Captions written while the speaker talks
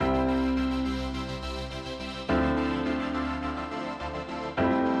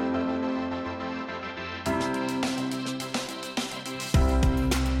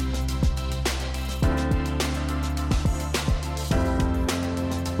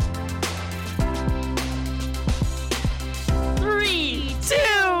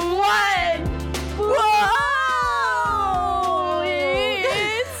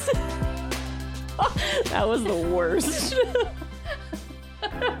worst.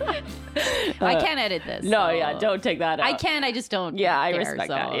 I can't edit this. No, so- yeah, don't take that out. I can. I just don't. Yeah, I care, respect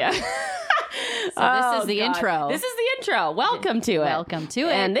so. that. Yeah. So this is the God. intro. This is the intro. Welcome to it. Welcome to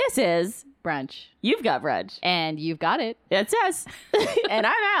it. And this is Brunch. You've Got Brunch. And you've got it. It's us. And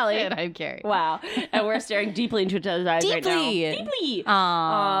I'm Allie. And I'm Carrie. Wow. And we're staring deeply into each other's eyes right now. Deeply. Deeply.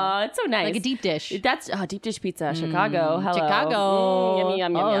 Aw. It's so nice. Like a deep dish. That's deep dish pizza, Chicago. Hello. Chicago. Yummy,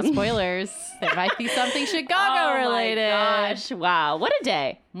 yum, yum, oh, yum. spoilers. There might be something Chicago related. Oh my gosh. Wow. What a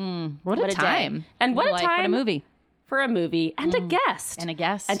day. What a day. time. And what a What time a movie. for a movie and a guest. And a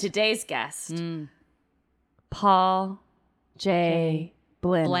guest. And today's guest, Paul J.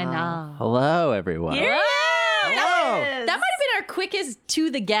 Blenna. Hello, everyone. Yeah. That might have been our quickest to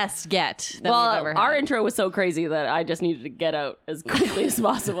the guest get that we've Well, ever had. our intro was so crazy that I just needed to get out as quickly as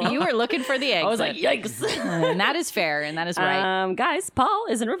possible. You were looking for the exit. I was like, yikes. And that is fair, and that is right. Guys, Paul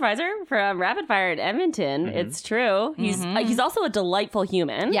is an improviser from Rapid Fire in Edmonton. It's true. He's also a delightful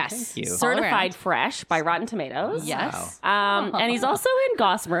human. Yes. you. Certified fresh by Rotten Tomatoes. Yes. And he's also in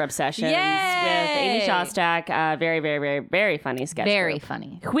Gossamer Obsessions Yay! with Amy Shostak. Very, very, very, very funny sketch. Very group.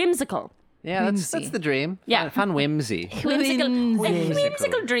 funny. Whimsical. Yeah, that's Whimsy. the dream. Yeah. Fun whimsy.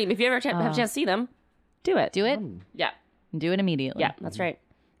 Whimsical dream. If you ever have a chance to see them, do it. Do it. Yeah. Do it immediately. Yeah, that's right.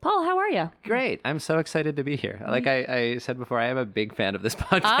 Paul, how are you? Great. I'm so excited to be here. Like I said before, I am a big fan of this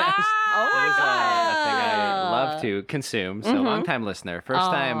podcast. Oh It my is God. a thing I love to consume. So long-time listener,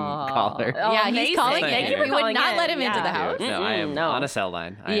 first-time caller. Oh, Yeah, he's amazing. calling Thank in. you for We would calling not in. let him into Yeah. the house. No, I am no. on a cell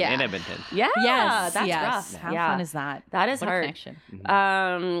line. I'm Yeah. in Edmonton. Yeah, Yes. that's yes. rough. How Yeah. fun is that? That is What a hard. connection.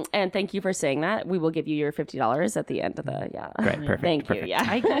 And thank you for saying that. We will give you your $50 at the end of the Great, perfect, Thank perfect. you.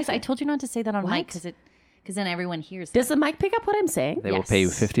 Yeah. Guys, I told you not to say that on mic What? because then everyone hears. Does the mic pick up what I'm saying? They will pay you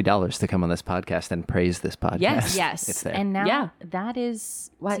 $50 to come on this podcast and praise this podcast. Yes. Yes. It's there. And now Yeah. that is.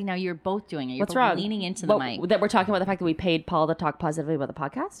 See, now you're both doing it. You're What's both wrong? leaning into the What- mic. That we're talking about the fact that we paid Paul to talk positively about the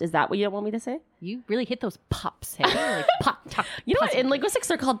podcast. Is that what you don't want me to say? You really hit those pops, hey? Like pop, top. You know what? In linguistics,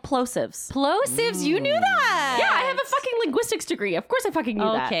 they're called plosives. Plosives, you knew that. Yeah, I have a fucking linguistics degree. Of course, I fucking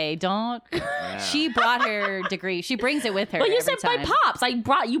knew that. Okay, don't. She brought her degree. She brings it with her. But you every said by time.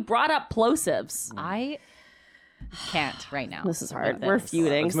 pops. You brought up plosives. I can't right now. This is hard. with We're this.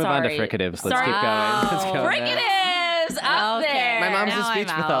 feuding. Let's move on to Sorry. fricatives. Let's Sorry. keep going. Let's go. Fricatives up Okay. there. My mom's Now a I'm speech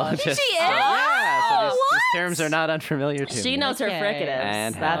out. pathologist. She is? Yeah, so these What? terms are not unfamiliar to me. She knows her Okay. fricatives.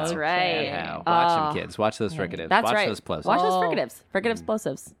 And how. That's right. And how. Watch them, kids. Watch those fricatives. That's Watch right. those plosives. Watch those Oh. fricatives. Fricatives,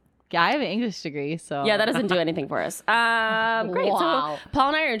 plosives. Yeah, I have an English degree, so Yeah, that doesn't do anything for us. Great. Wow. So Paul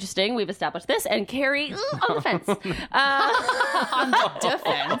and I are interesting. We've established this. And Carrie on the fence. on the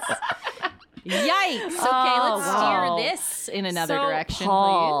defense. Yikes! Okay, let's wow. steer this in another So, direction,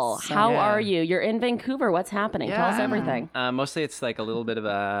 Paul, please. how Yeah. are you? You're in Vancouver. What's happening? Tell us everything. Mostly it's like a little bit of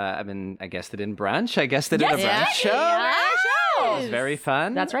a, I guessed it in brunch. I guessed it in a brunch Yes, show. yeah. It was very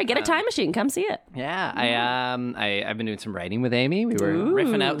fun. That's right. Get a time machine. Come see it. Yeah, I've been doing some writing with Amy. We were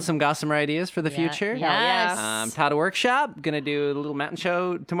riffing out some gossamer ideas for the future. Yes. Taught a workshop. Gonna do a little mountain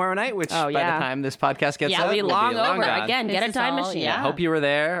show tomorrow night, which Oh, by yeah. the time this podcast gets Yeah, up, we will be long over. gone. Again, This get a is time all- machine. yeah. Hope you were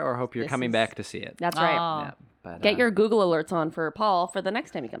there, or hope you're This coming is- back to see it. That's right. Oh. Yeah, but, Get your Google alerts on for Paul for the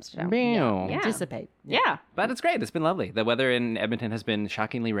next time he comes to town. Yeah. Anticipate. Yeah. But it's great. It's been lovely. The weather in Edmonton has been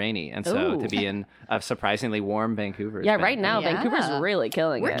shockingly rainy, and so Ooh. to be in a surprisingly warm Vancouver. has Yeah, been right now, Yeah. Vancouver's really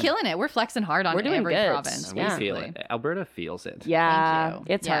killing We're it. killing it. We're flexing hard on We're doing every good. province. We Yeah. feel it. Alberta feels it. Yeah, Thank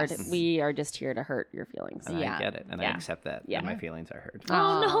you. it's Yes. hard. We are just here to hurt your feelings. And Yeah. I get it, and I Yeah. accept that. Yeah. And my feelings are hurt.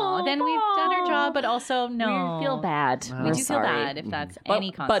 Oh no, Then we've done our Paul. job, but also no. We feel bad. We We're do feel sorry. bad if that's But,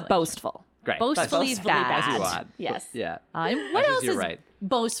 any consolation. but boastful. Great. Boastfully That's bad. As you want. Yes. Yeah. And what As else you're is right.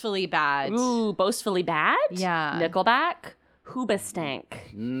 boastfully bad? Ooh, boastfully bad? Yeah. Nickelback? Hoobastank.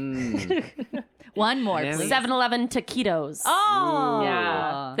 One more, Yeah, please. 7-Eleven taquitos. Oh,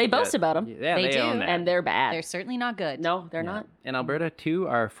 Yeah. They boast about them. Yeah, They they, do. own that. And they're bad. They're certainly not good. No, they're not. In Alberta, 2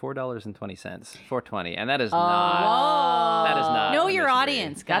 are $4.20, $4.20, and that is not. That is not. Know in your this movie.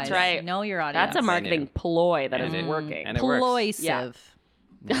 audience, guys. That's right. Know your audience. That's a marketing ploy that is And it- working. and it works. Ploisive.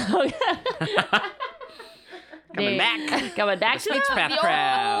 Coming back. Coming back to Speech the path old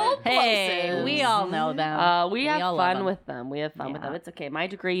crowd. Hey, places. we all know them. We have all love fun them. with them. We have fun with Yeah. them. It's okay. My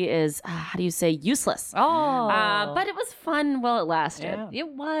degree is, how do you say, useless. Oh. But it was fun while it lasted. Yeah. It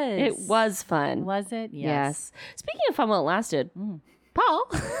was. It was fun. Was it? Yes. Speaking of fun while it lasted, Paul,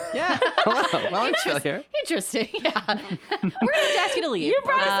 Yeah. Hello. Well, I'm still here. Interesting. Yeah. We're going to ask you to leave. you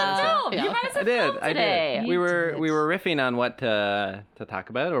brought us some film. yeah. You brought us I some did. film I today. did. You We were did. we were riffing on what to talk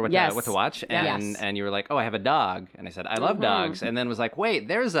about or what Yes. to watch, and Yes. and you were like, oh, I have a dog, and I said I love dogs, and then was like, wait,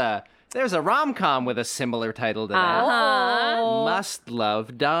 there's a There's a rom-com with a similar title to that. Must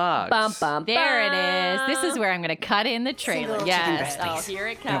Love Dogs. Bum, bum, There it is. This is where I'm going to cut in the trailer. Yes. Oh, here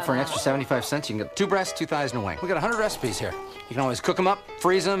it comes. For an extra 75 cents, you can get 2 breasts, 2 thighs, and a wing. We got 100 recipes here. You can always cook them up,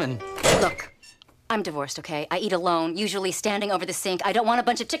 freeze them, and... Look, I'm divorced, okay? I eat alone, usually standing over the sink. I don't want a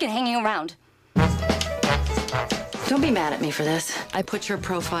bunch of chicken hanging around. Don't be mad at me for this. I put your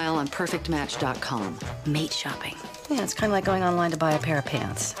profile on perfectmatch.com. Mate shopping. Yeah, it's kind of like going online to buy a pair of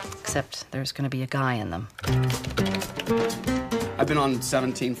pants, except there's going to be a guy in them. I've been on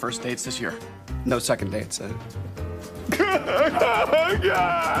 17 first dates this year. No second dates.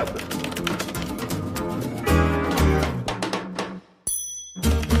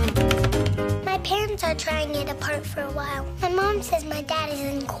 My parents are trying it apart for a while. My mom says my dad is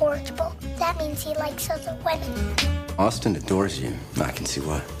incorrigible. That means he likes other women. Austin adores you. I can see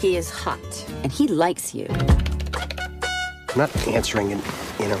why. He is hot, and he likes you. I'm not answering an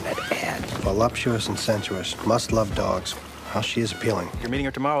internet ad. Voluptuous and sensuous. Must love dogs. How she is appealing. You're meeting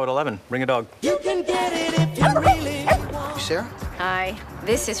her tomorrow at 11. Bring a dog. You can get it if you really want. Sarah? Hi.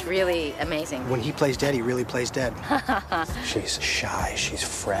 This is really amazing. When he plays dead, he really plays dead. She's shy. She's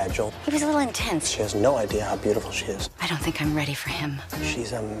fragile. He was a little intense. She has no idea how beautiful she is. I don't think I'm ready for him.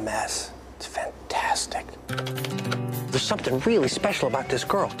 She's a mess. It's fantastic. There's something really special about this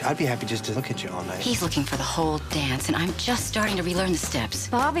girl. I'd be happy just to look at you all night. He's looking for the whole dance, and I'm just starting to relearn the steps.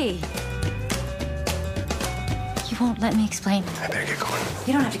 Bobby. You won't let me explain. I better get going.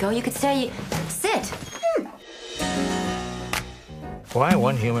 You don't have to go. You could stay. Sit. Why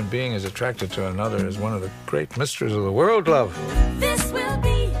one human being is attracted to another is one of the great mysteries of the world, love. This will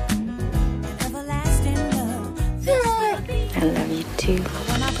be everlasting love. This will be. I love you too.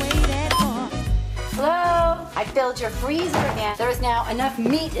 When I waited for. Hello? I filled your freezer again. There is now enough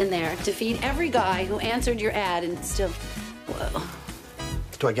meat in there to feed every guy who answered your ad, and still... Whoa.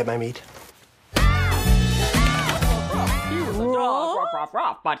 Do I get my meat?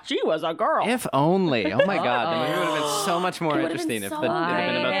 But she was a girl. If only. Oh my God. The movie would have been so much more interesting if it had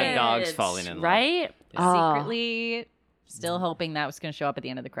been about the dogs falling in love. Right? Secretly still hoping that was going to show up at the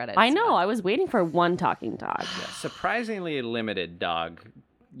end of the credits. I know. I was waiting for one talking dog. Surprisingly limited dog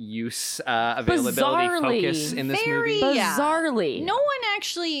use, availability, Bizarrely. focus in this Very, movie. Bizarrely. No one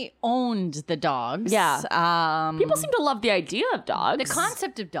actually owned the dogs. Yeah. People seem to love the idea of dogs. The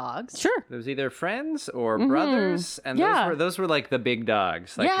concept of dogs. Sure. There was either friends or brothers, and Yeah. those were like the big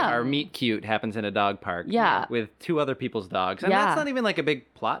dogs. Like Yeah. our meet cute happens in a dog park. Yeah. With 2 other people's dogs, and Yeah. that's not even like a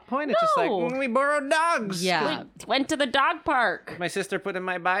big plot point. It's just like No. we borrowed dogs. Yeah. Went to the dog park. My sister put in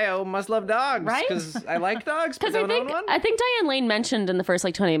my bio, must love dogs, Right? because I like dogs, but Because don't own one. I think Diane Lane mentioned in the first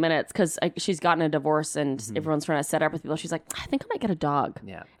like 20 minutes, because she's gotten a divorce and everyone's trying to set her up with people. She's like, I think I might get a dog.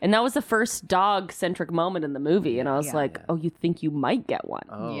 Yeah. And that was the first dog centric moment in the movie. And I was like, oh, you think you might get one.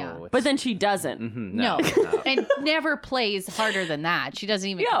 Oh, Yeah. it's- But then she doesn't. No. And never plays harder than that. She doesn't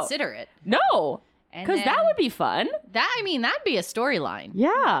even Yo. consider it. No. And Because that then- would be fun. That'd be a storyline.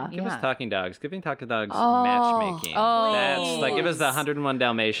 Yeah. Give us Yeah. talking dogs. Giving talking dogs Oh. matchmaking. Oh. That's like give us the 101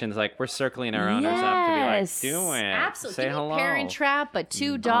 Dalmatians. Like we're circling our owners up to be like, Yes. do it. Absolutely. Say Give me hello. Parent Trap, but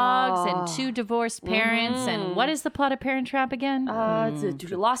 2 dogs and 2 divorced parents. And what is the plot of Parent Trap again?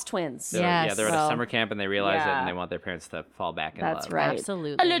 It's Lost Twins. They're, Yes. Yeah, they're at a So- summer camp and they realize it Yeah. and they want their parents to fall back in That's love. right.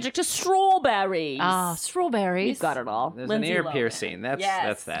 Absolutely. Allergic to strawberries. Ah, strawberries. You've got it all. There's Lindsay an ear Lohan. piercing. That's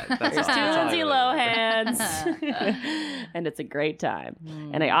Yes. that. That's all. There's 2 That's all I Lindsay really Lohans. And it's a great time.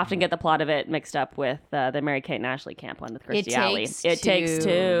 And I often get the plot of it mixed up with the Mary Kate and Ashley Camp one with Kirstie Alley. It takes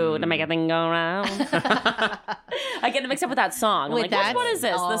two to make a thing go round. I get it mixed up with that song. I'm With like, that? which one is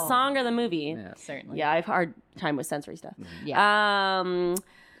this? The Oh. song or the movie? Certainly. Yeah, I have a hard time with sensory stuff. Yeah.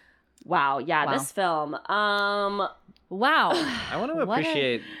 Wow. Yeah, Wow. this film. Wow. I want to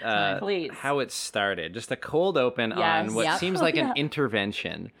appreciate Please. how it started. Just a cold open Yes. on what Yep. seems like an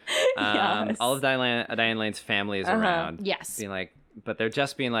intervention. Yes. All of Diane Lane's family is around. Yes. Being like, but they're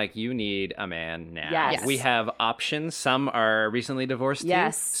just being like, you need a man now. Yes. We have options. Some are recently divorced.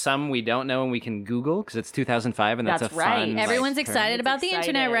 Yes. Some we don't know and we can Google because it's 2005 and that's That's a right. fun. Everyone's like, excited term. about the internet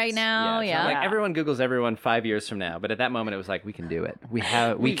excited. right now. it's Yeah. not like everyone Googles everyone 5 years from now, but at that moment it was like we can do it. We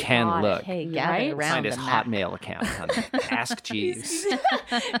can got it. look. Hey, Right? gather around Find his the map. Hotmail account on Ask Jeeves.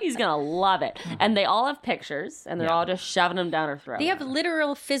 He's gonna love it. And they all have pictures, and they're all just shoving them down her throat. They have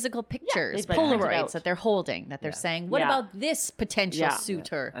literal physical pictures, they've been printed out. Polaroids that they're holding, that they're saying, what Yeah. about this potential Yeah.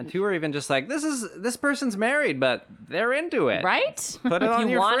 suitor? And 2 are even just like, this person's married, but they're into it. right. Put it if on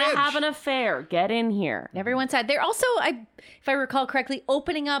you your want to fridge. have an affair, get in here. Everyone's had. They're also, if I recall correctly,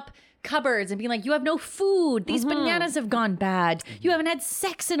 opening up cupboards and being like, you have no food. These bananas have gone bad. You haven't had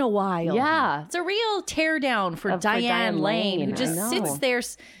sex in a while. Yeah. It's a real teardown for For Diane Diane Lane, who Lane, just I know. sits there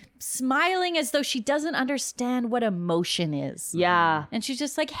smiling as though she doesn't understand what emotion is. Yeah. And she's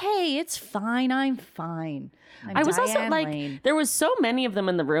just like, hey, it's fine. I'm fine. I was also Diane like, Lane. there was so many of them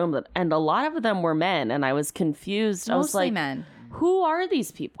in the room, and a lot of them were men, and I was confused. I was Mostly like, men. who are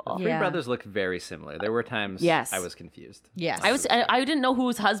these people? Three brothers looked very similar. There were times Yes. I was confused. Yes. I didn't know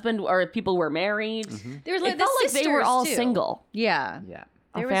whose husband or people were married. There was It felt like they were all single. Yeah. Yeah.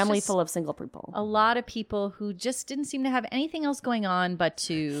 There A was family just full of single people. a lot of people who just didn't seem to have anything else going on but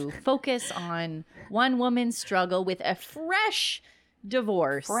to focus on one woman's struggle with a fresh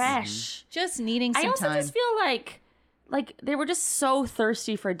divorce. Fresh. Just needing some I also time. just feel like they were just so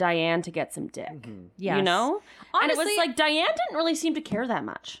thirsty for Diane to get some dick. Yes. You know? And it was Honestly- like Diane didn't really seem to care that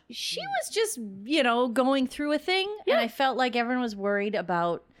much. She was just, going through a thing. And I felt like everyone was worried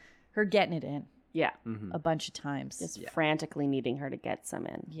about her getting it in Yeah. a bunch of times. Just frantically needing her to get some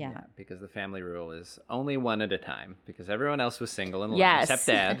in. Yeah. Because the family rule is only one at a time. Because everyone else was single and alone, Yes. except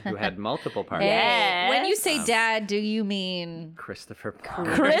Dad, who had multiple partners. Hey, when you say dad, do you mean Christopher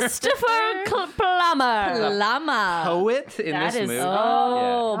Plummer. Christopher Plummer. Plummer? Poet in That this is- movie.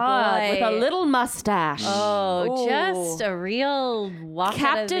 Oh, God, boy. with a little mustache. Oh, just a real walk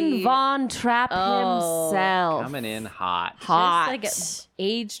Captain Von Trapp himself. Coming in hot. Hot. Just like an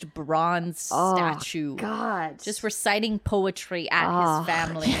aged bronze statue. God. Just reciting poetry at his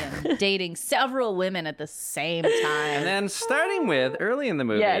family and dating several women at the same time. And then starting with, early in the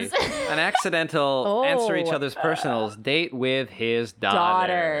movie, Yes. an accidental answer each other's personals date with his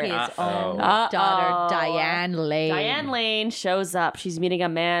daughter. his Uh-oh. own daughter, Diane Lane. Diane Lane shows up. She's meeting a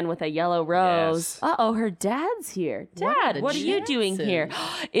man with a yellow rose. Yes. Uh-oh, her dad's here. What Dad, are what are the you doing chances? here?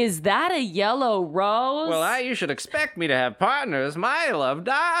 Is that a yellow rose? Well, you should expect me to have partners. My love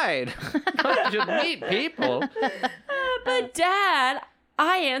died. I should meet people. But Dad,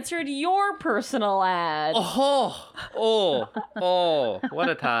 I answered your personal ad. Oh, what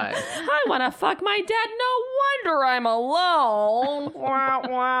a time. I want to fuck my dad. No wonder I'm alone. Wow,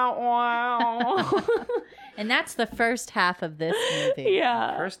 wow, wow. And that's the first half of this movie.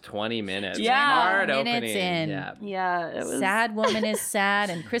 Yeah. First 20 minutes. Yeah. Hard Minutes opening. in. Yeah. Yeah, it was. Sad woman is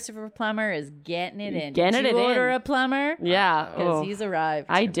sad, and Christopher Plummer is getting it in. Getting Did you it order in. a plumber? Yeah. Because Oh. he's arrived.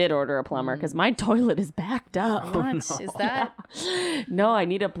 I did order a plumber because my toilet is backed up. What is that? No, I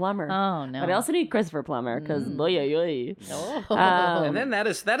need a plumber. Oh, no. But I also need Christopher Plummer because boy, oy, Oh. And then that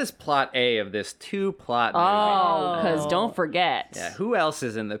is plot A of this two-plot movie. Oh, because don't forget. Yeah, who else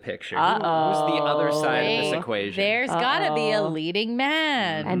is in the picture? Who's Uh-oh. the other side of this Hey, equation? There's got to be a leading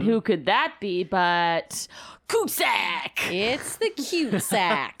man. And who could that be but Cusack? It's the cute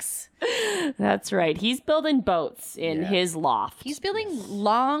sacks. That's right. He's building boats in his loft. He's building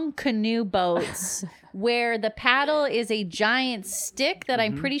long canoe boats where the paddle is a giant stick that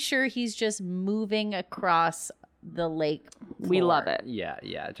I'm pretty sure he's just moving across the lake. We love it.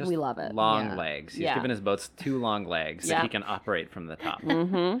 Yeah, just We love it. long Yeah. legs. He's Yeah. given his boats two long legs Yeah. that he can operate from the top.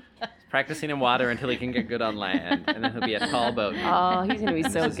 Mm-hmm. Practicing in water until he can get good on land, and then he'll be a tall boat. Oh, he's gonna be so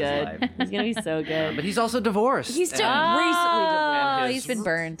This is his good. life. He's gonna be so good. But he's also divorced. He's still and- recently Oh, and he's been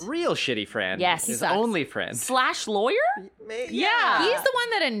burned. Real shitty friend. Yes, he his sucks. only friend. Slash lawyer? Yeah. He's the one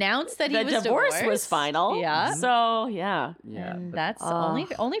that announced that the he was divorce divorced. was final. Yeah. So yeah. Yeah, And but- that's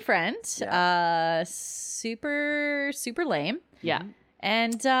only friend. Super lame. Yeah.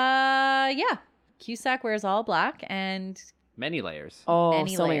 And yeah, Cusack wears all black and many layers. Oh,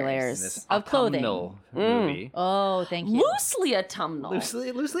 Many so many layers. in layers. this of clothing. autumnal movie. oh, thank you. Loosely autumnal.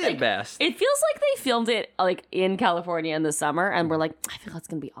 Loosely at best. It feels like they filmed it like in California in the summer, and we're like, I feel it's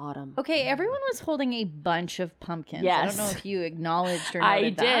gonna be autumn. Okay, everyone was holding a bunch of pumpkins. I Yes. don't know if you acknowledged or I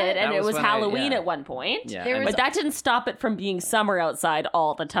noted did, that. and That it was was when I- Halloween yeah. at one point. Yeah, There and- was- But that didn't stop it from being summer outside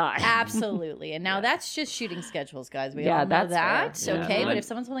all the time. Absolutely. And now that's just shooting schedules, guys. We Yeah, all know that's that. fair. Yeah. Okay, And but then- if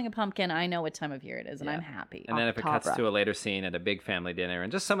someone's holding a pumpkin, I know what time of year it is, and I'm happy. And then if it cuts October. to a later scene at a big family dinner,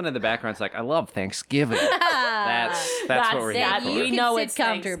 and just someone in the background's like, "I love Thanksgiving." that's what we're here it. for. You We can know sit it's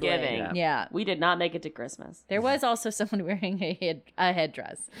comfortably. Thanksgiving. Yeah. We did not make it to Christmas. There was also someone wearing a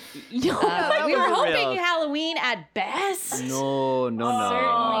headdress. that We were was hoping real. Halloween at best. No. Certainly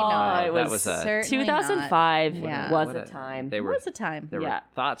not. It That was was a. Certainly 2005 not. Yeah. was What a time. They It were. was a time. There Yeah. were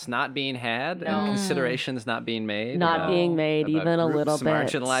thoughts not being had No. and considerations not being made. Not about- being made about even a groups little bit.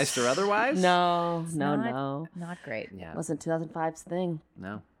 marginalized or otherwise. No, no, not- no. Not great. Yeah. Wasn't 2005's thing.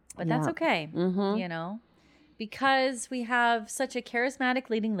 No. But that's Yeah. okay. You know? Because we have such a charismatic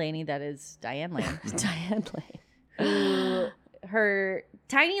leading lady that is Diane Lane. Diane Lane. Her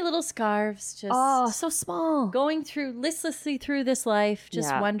tiny little scarves, just so small. going listlessly through this life,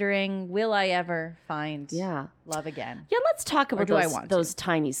 just wondering, will I ever find love again? Yeah, let's talk about do I want those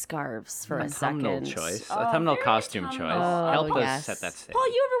tiny scarves for a second. Autumnal costume choice. Help us set that stage. Paul,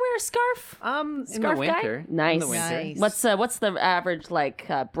 you ever wear a scarf? In the winter. Guy? Nice. In the winter. Nice. What's the average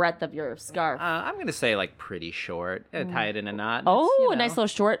breadth of your scarf? I'm gonna say like pretty short. Tie it in a knot. Oh, a nice little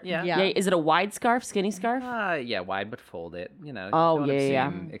short. Yeah. Is it a wide scarf, scarf? Yeah, wide but fold it. Don't Oh, want it to yeah.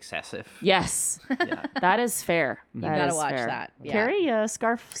 seem excessive. Yes, that is fair. You gotta watch that. Yeah. Carrie,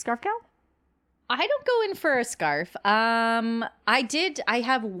 scarf gal? I don't go in for a scarf. I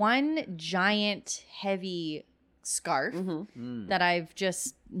have one giant heavy scarf that I've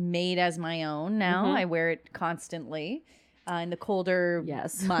just made as my own now. I wear it constantly in the colder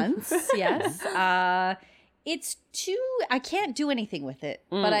months. Yes. It's I can't do anything with it,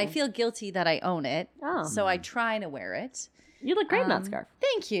 but I feel guilty that I own it. So I try to wear it. You look great in that scarf.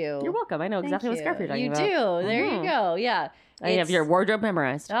 Thank you. You're welcome. I know exactly what scarf you're talking about. You do. There you go. Yeah. I have your wardrobe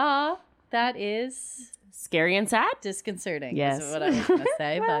memorized. That is scary and sad? Disconcerting. Yes. Is what I was going to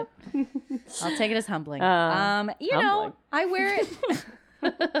say, but I'll take it as humbling. Humbling. I wear it.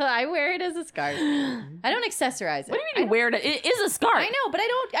 I wear it as a scarf. I don't accessorize it. What do you mean you wear it? It is a scarf. I know, but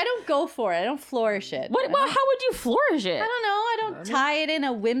I don't go for it. I don't flourish it. How would you flourish it? I don't know. I don't tie it in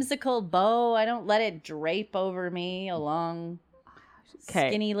a whimsical bow. I don't let it drape over me along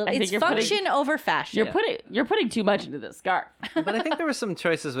skinny little. It's function over fashion. You're putting too much into this scarf. But I think there were some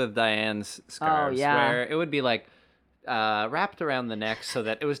choices with Diane's scarves where it would be like wrapped around the neck so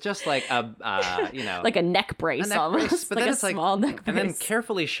that it was just like a like a neck brace almost, but like then a small neck brace. And then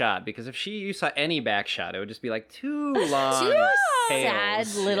carefully shot, because if you saw any back shot, it would just be like too long, too tails.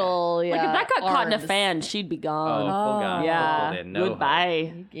 sad little. Like if that got caught in a fan, she'd be gone. Full gone. Yeah. Full no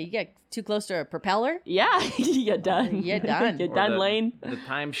goodbye. You get too close to a propeller. Yeah, you're done. You're done. You're done, Lane. The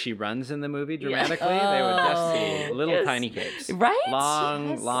time she runs in the movie dramatically, they would just be little tiny capes, right?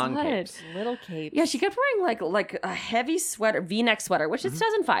 Long capes, little capes. Yeah, she kept wearing like a heavy sweater, V-neck sweater, which is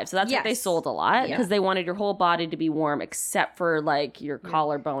 2005, so that's what they sold a lot because they wanted your whole body to be warm except for like your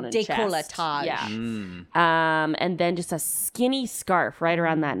collarbone and décolletage. chest. Yeah. And then just a skinny scarf right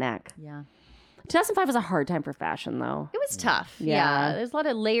around that neck. Yeah. 2005 was a hard time for fashion, though. It was tough. Yeah. There's a lot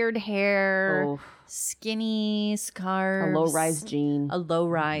of layered hair, skinny scarves, a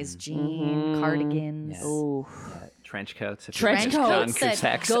low-rise jean, cardigans. Yes. Oh. Trench coats. Trench coats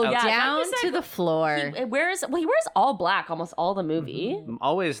that go down to the floor. He wears all black almost all the movie.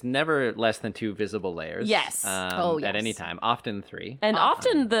 Always never less than 2 visible layers. Yes. At any time. Often 3. And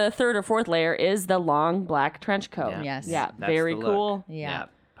often the 3rd or 4th layer is the long black trench coat. Yeah. Yes. That's very cool. Yeah.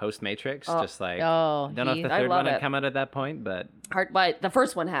 Post-Matrix, just like, don't know if the 3rd one had come out at that point, but the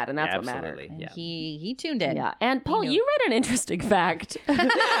first one had, and that's what mattered. Yeah. He tuned in. Yeah, and Paul, you read an interesting fact before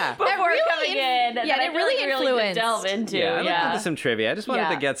coming in. Yeah, it really influenced. Delve into. Yeah, I looked into some trivia. I just wanted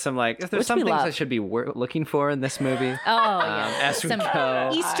to get some if there's some things I should be looking for in this movie. As we go.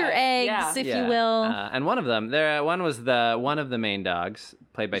 Easter eggs, if you will. And one of them, one was one of the main dogs,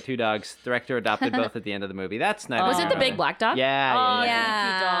 played by 2 dogs. Director adopted both at the end of the movie. That's nice. Was it the big black dog?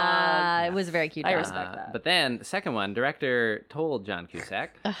 Yeah. It was a very cute dog. I respect that. But then the second one, director told John Cusack,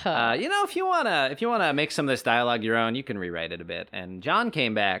 if you wanna make some of this dialogue your own, you can rewrite it a bit. And John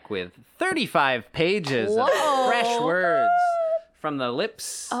came back with 35 pages of fresh words from the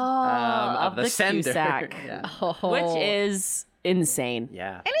lips of the sender, Cusack, which is insane.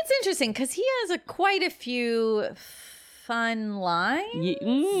 Yeah, and it's interesting because he has quite a few fun lines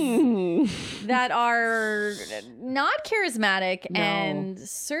that are not charismatic and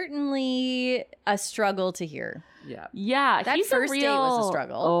certainly a struggle to hear. Yeah. That he's first a real, date was a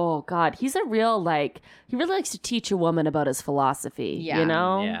struggle. Oh God, he's a real he really likes to teach a woman about his philosophy. Yeah. You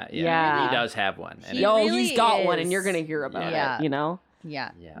know. Yeah. He does have one. And he's got one, and you're gonna hear about it. You know.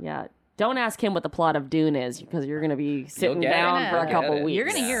 Yeah. Don't ask him what the plot of Dune is because you're going to be sitting down for a couple weeks. You're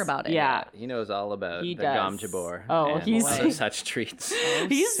going to hear about it. Yeah. He knows all about the does. Gom Jabbar. And he's other such treats.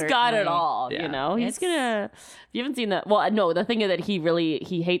 He's got it all, you know. He's going to... If you haven't seen that... Well, no, the thing is that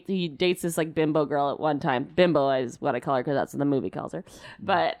he dates this bimbo girl at one time. Bimbo is what I call her because that's what the movie calls her.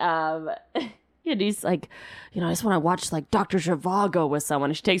 But... and he's like, I just want to watch Dr. Zhivago with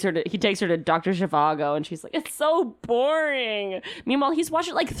someone. He takes her to Dr. Zhivago, and she's like, it's so boring. Meanwhile, he's watched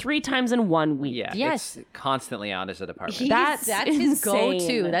it 3 times in 1 week. Yeah, yes, it's constantly on his apartment. That's his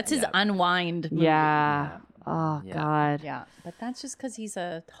go-to. That's his unwind movie. Yeah. Oh God. Yeah, but that's just because he's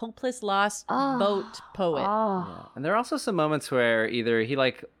a hopeless lost boat poet. And there are also some moments where either he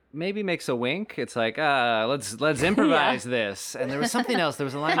maybe makes a wink. It's like, let's improvise this. And there was something else. There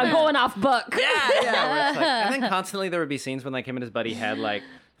was a line. I'm going off book. Yeah. Where it's like, and then constantly there would be scenes when like him and his buddy had like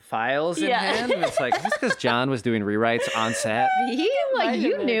files in hand. And it's like, just because John was doing rewrites on set.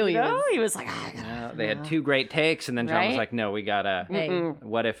 You knew he was. He was like, they had 2 great takes, and then John was Right? like, no, we gotta.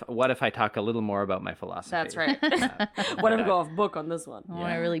 What if I talk a little more about my philosophy? that's right. What if I go off book on this one? I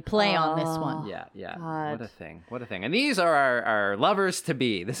want to really play on this one. Yeah. God. What a thing. And these are our lovers to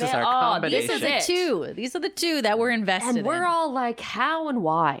be. This is our combination. These are the two that we're invested in. And we're all like, how and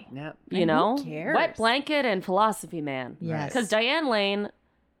why? Yep. You know? who cares? Wet blanket and philosophy man. Yes. Because Diane Lane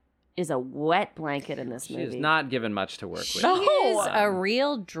is a wet blanket in this movie. She's not given much to work with. She is a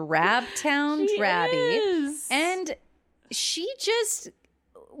real drab town drabby. is. And she just,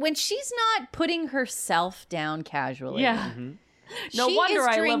 when she's not putting herself down casually. Yeah. No she wonder is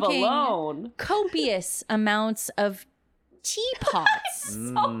I live drinking alone. Copious amounts of teapots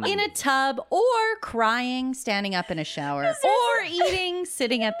in a tub, or crying standing up in a shower, or eating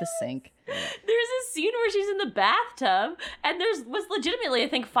sitting at the sink. There's a scene where she's in the bathtub, and was legitimately, I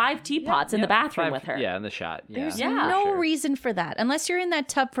think, 5 teapots in the bathroom with her. Yeah, in the shot. Yeah. There's Yeah. no Sure. reason for that, unless you're in that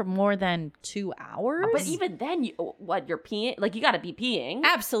tub for more than 2 hours. But even then, you're peeing? Like, you got to be peeing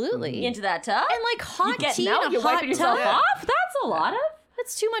absolutely into that tub? and like hot you getting tea out, in a you're hot wiping yourself tub. off? That's a lot of.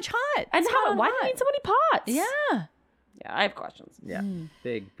 That's too much hot. And It's how? hot Why on do you hot. need so many pots? Yeah, Yeah, I have questions. Yeah.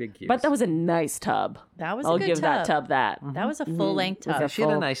 Big cues. But that was a nice tub. that was. I'll a good give tub. that tub that. That was a full length tub. She had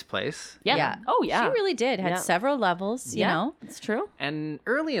a nice place. Yeah. Oh, yeah. She really did. Had Yeah. several levels. You know. it's true. And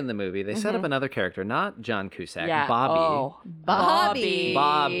early in the movie, they set up another character, not John Cusack, Yeah. Bobby. Oh, Bobby.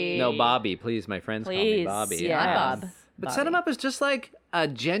 Bobby, please, my friends call me Please. Bobby. Yeah. Hi, Bob. But set him up as just like a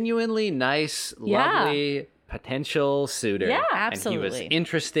genuinely nice, Yeah. lovely potential suitor. Yeah, And he was absolutely.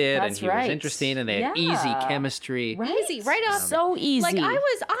 interested, That's and he right. was interesting, and they had Yeah. easy chemistry. Easy, right off. So easy. Like I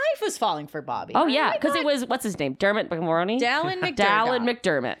was falling for Bobby. Oh, yeah. Because it was, what's his name? Dermot McMurray? Dallin McDermott. Dallin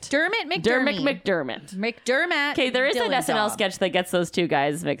McDermott. Dermot Dermot McDermott. McDermott. McDermott. Okay, there is an Dylan SNL Dog. sketch that gets those two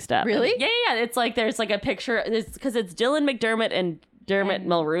guys mixed up. Really? Yeah. It's like there's like a picture because it's Dylan McDermott and Dermot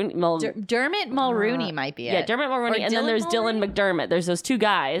Mulrooney. Dermot Mulrooney might be it. Yeah, Dermot Mulrooney, Or and then there's Dylan McDermott. There's those two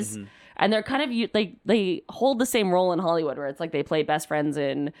guys, and they're kind of they hold the same role in Hollywood, where it's like they play best friends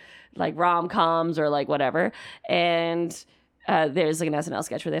in like rom-coms or like whatever, and. There's like an SNL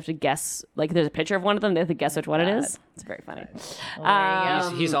sketch where they have to guess, like there's a picture of one of them, they have to guess which one it is. It's very funny.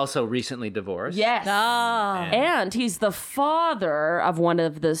 He's also recently divorced. Yes. Oh. And he's the father of one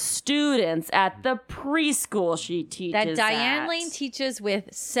of the students at the preschool she teaches That Diane at. Lane teaches with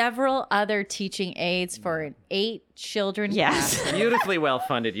several other teaching aides for an 8 children Yes. class. Beautifully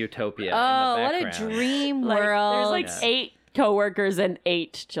well-funded utopia Oh, in the what a background. dream Like, world. there's like 8 coworkers and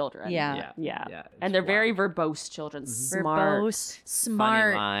 8 children. Yeah. Yeah, And they're very verbose children. Smart. Verbose,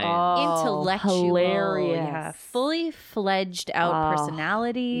 smart, line. Oh, intellectual, hilarious. yeah, fully fledged out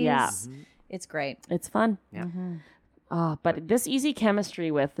personalities. yeah. It's great. It's fun. Yeah. But this easy chemistry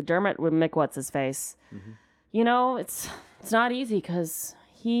with Dermot with Mick what's his face, you know, it's not easy because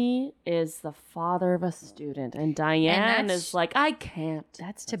he is the father of a student, and Diane that's- is like, I can't.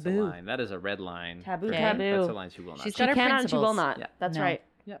 That's That's a taboo. line. That is a red line. Taboo, Okay. taboo. That's a line she will not. She's say. got her She can and she will principles. not. Yeah. That's No. right.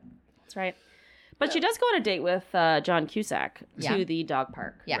 Yep. That's right. But she does go on a date with John Cusack Yeah. to the dog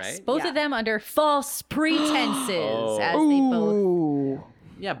park. Yes, Right? both Yeah. of them under false pretenses, as they both. Ooh.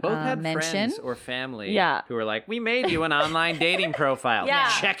 Yeah, both had mention. friends or family Yeah. who were like, we made you an online dating profile. Yeah.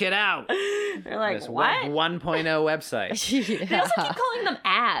 Check it out. They're like, This what? 1.0 website. They also keep calling them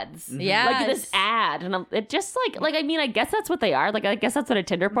ads. Yes. Like this ad. And it just like, I mean, I guess that's what they are. Like, I guess that's what a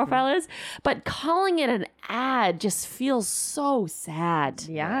Tinder profile is. But calling it an ad just feels so sad.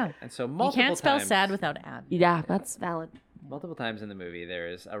 Yeah. And so You multiple can't spell times, sad without ad. Yeah, that's valid. multiple times in the movie, there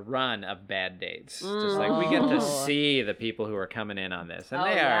is a run of bad dates. Just like we get to see the people who are coming in on this. And Oh,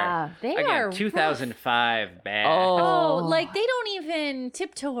 they yeah. are, They again, are 2005 bad. Oh, like they don't even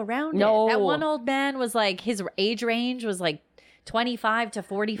tiptoe around No. it. That one old man was like, his age range was like 25 to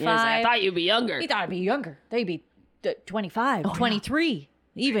 45. Yes, I thought you'd be younger. He thought I'd be younger. They'd be 25, 23,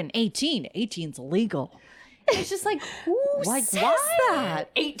 even 18. 18's illegal. It's just like, who says that?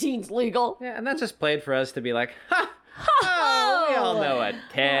 18's legal. Yeah, and that's just played for us to be like, ha! Oh, we all know it.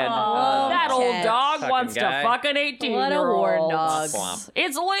 Ted. That old Ted. dog Fucking wants guy. to fuck an 18-year-old. What a war dog. Swamp.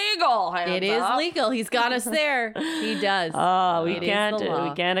 It's legal. hands It is up. legal. He's got us there. He does. Oh, It is the law.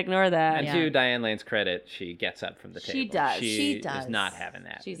 we can't ignore that. And Yeah. to Diane Lane's credit, she gets up from the table. She does. She is does. not having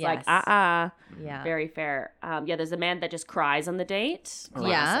that. She's Yes. like, Yeah. very fair. Yeah, there's a man that just cries on the date. Yeah.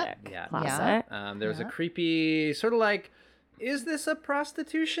 Classic. Yeah. Classic. There was a creepy, sort of like is this a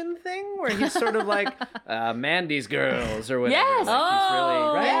prostitution thing where he's sort of like Mandy's girls or whatever? Yes. Like, he's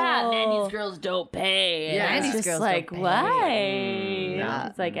really, right? Yeah, Mandy's girls don't pay. Yeah. And it's Mandy's just girls like, don't pay. why? Yeah.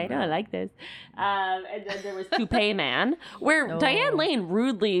 It's like, I don't like this. And then there was Toupee Man, where Diane Lane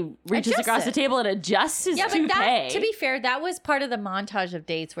rudely reaches Adjusts across it. the table and adjusts his Yeah, but toupee. that, to be fair, that was part of the montage of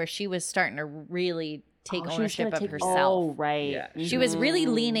dates where she was starting to really take she was ownership gonna of take- herself. Oh, right. Yeah. She was really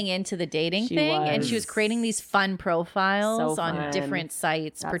leaning into the dating She thing, and she was was. creating these fun profiles So on fun. different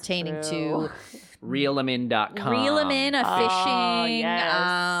sites That's pertaining true. to Reelamin.com. Reel 'em in, a fishing.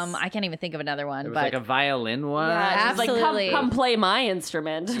 yes. I can't even think of another one, There was but like a violin one. Yeah, she's like, Absolutely. come play my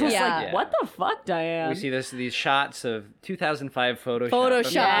instrument. It was Yeah. like, what the fuck, Diane? We see these shots of 2005 Photoshop. Photoshop. of her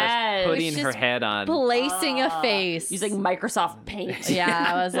just Yes. putting It's her just head on. placing a face. Using Microsoft Paint.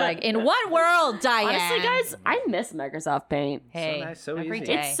 Yeah, I was like, in what world, Diane? Honestly, guys, I miss Microsoft Paint. Hey, nice, so every easy.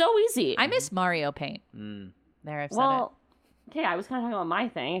 day. It's so easy. I miss Mario Paint. There, I've said well, okay, I was kind of talking about my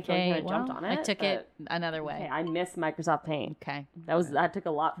thing. I it. feel like I Okay, kinda jumped well, on it. I took but- it another way. Okay, I miss Microsoft Paint. Okay. That took a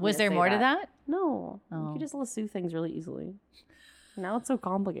lot. For me Was to there say more to that? No. Oh. You can just lasso things really easily. Now it's so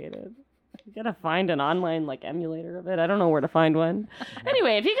complicated. You gotta find an online emulator of it. I don't know where to find one.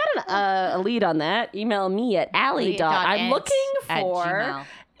 Anyway, if you got a lead on that, email me at Allie. I'm looking for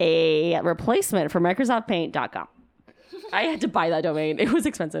a replacement for MicrosoftPaint.com. I had to buy that domain. It was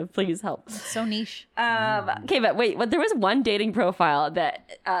expensive. Please help. So niche. Okay, but wait. There was one dating profile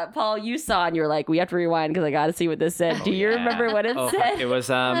that Paul, you saw, and you were like, "We have to rewind because I got to see what this said." Do you remember what it said? It was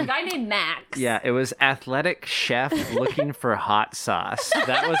a guy named Max. Yeah, it was athletic chef looking for hot sauce.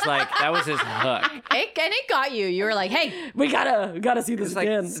 That was his hook. It got you. You were like, hey, we gotta see this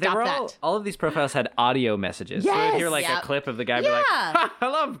again. Stop that. All of these profiles had audio messages. So Yes. you'd hear a clip of the guy be like, Yeah. "Ha, I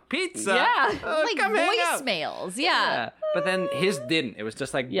love pizza. Yeah. like come hang out." voicemails. Yeah. Yeah. But then his didn't. It was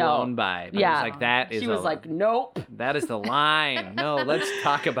just blown by. But Yeah. it was like, that is She was like, "Nope, that is the line. No, let's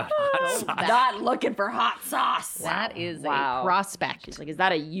talk about hot sauce. not looking for hot sauce." That is Wow. a prospect. She's like, "Is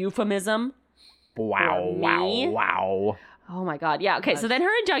that a euphemism?" Wow, For me? wow. Oh my god. Yeah. Okay. So then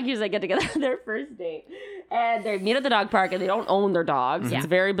her and John Cusack get together on their first date, and they meet at the dog park, and they don't own their dogs. It's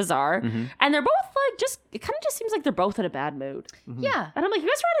very bizarre, and they're both it kind of just seems like they're both in a bad mood. Yeah. And I'm like, you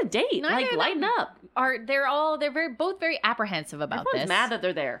guys are on a date. Neither of Lighten them up. They're both very apprehensive about Everyone's this. mad that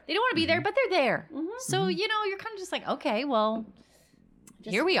they're there. They don't want to be there, but they're there. So, you're kind of just like, okay, well,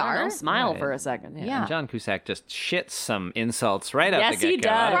 here we I don't are. know, smile Right. for a second. Yeah. And John Cusack just shits some insults right out Yes, the he get-go.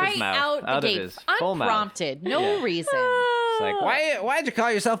 Out does. of Right his mouth. out the out gate. of his full mouth. Unprompted. No Yeah. reason. It's like, why'd you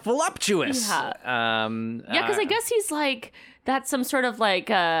call yourself voluptuous? Yeah. Yeah, because I guess he's that's some sort of like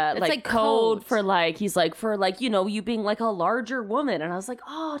code code. for he's for you being a larger woman. And I was like,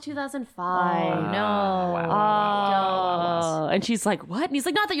 oh, 2005. No. Oh. And she's like, what? And he's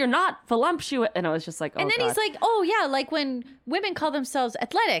like, not that you're not voluptuous. And I was just like, oh, And then he's like, oh, yeah, like when women call themselves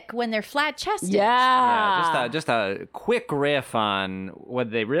athletic when they're flat chested. yeah. Just a quick riff on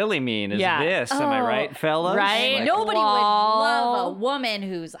what they really mean is Yeah. this. Am I right, fellas? right? Like, Nobody would Well- love a woman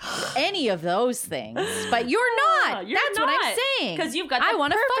who's any of those things, but you're not. You're That's what I'm saying. Because you've got the I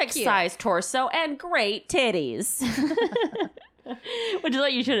wanna perfect fuck you. size torso and great titties. Which is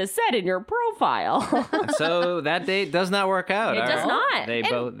what you should have said in your profile. So that date does not work out. It all does right? not. They And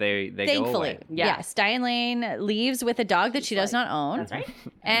both they go Thankfully, away. yes. Diane Lane leaves with a dog that she does not own. That's right.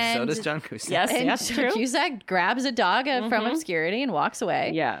 And So does John Cusack. Yes, and that's true. Cusack grabs a dog from obscurity and walks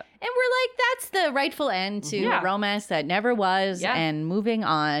away. Yeah. And we're like, that's the rightful end to Yeah. a romance that never was Yeah. and moving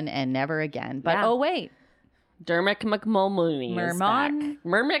on and never again. But Yeah. oh, wait. Dermot McMullooney is back. Mermon?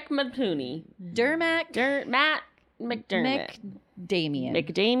 Mermic McMullooney. Dermac Matt McDermott. McDamian.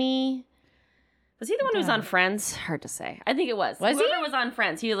 McDamie. Was he the one who was on Friends? Hard to say. I think it was. Was he? Whoever was on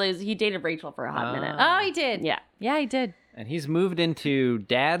Friends. He dated Rachel for a hot minute. Oh, he did. Yeah. Yeah, he did. And he's moved into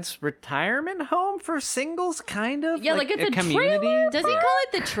dad's retirement home for singles, kind of. Yeah, like it's a community. trailer Does he call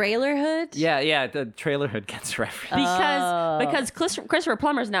it the trailer hood? Yeah. The trailer hood gets referenced. Because Christopher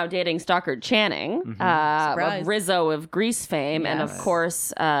Plummer's now dating Stockard Channing, Surprise. of Rizzo of Grease fame, and of Yes.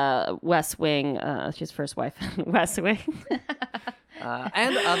 course West Wing. She's first wife, West Wing.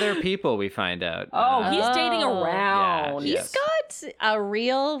 And other people we find out. Oh, he's dating around. Yeah, He's got a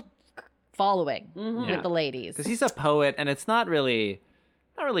real following Yeah. with the ladies. Because he's a poet, and it's not really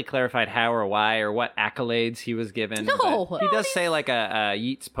clarified how or why or what accolades he was given. No. but he does say a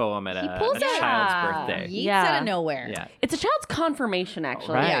Yeats poem at a pulls out- child's birthday. Yeats Yeah. out of nowhere. Yeah. It's a child's confirmation,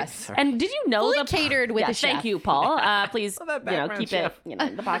 actually. Right. Yes. And did you know Fully catered with a Thank chef. you, Paul. Please, Well, that background keep chef. it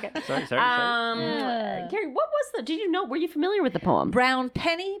in the pocket. Sorry. Carrie, what was the? Did you know? Were you familiar with the poem? Brown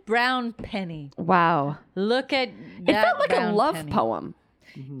penny. Wow. Look at It that felt like a brown love penny. poem.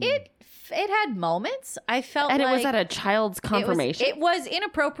 It had moments. I felt And like it was at a child's confirmation. It was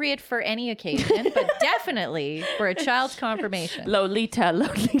inappropriate for any occasion, but definitely for a child's confirmation. Lolita.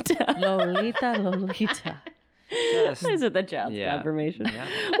 Lolita. Is it the child's confirmation? Yeah.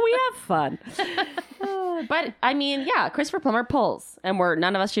 We have fun. But I mean, yeah, Christopher Plummer pulls, and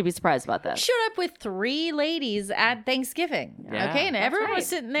none of us should be surprised about this. Showed up with 3 ladies at Thanksgiving. Yeah. Okay, and everyone was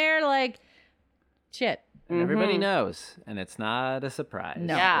sitting there like, shit. And everybody knows, and it's not a surprise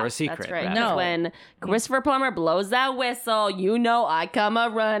or a secret. That's right. rather. No, when Christopher Plummer blows that whistle, you know I come a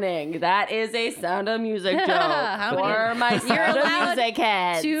running. That is a Sound of Music joke for my Sound of Music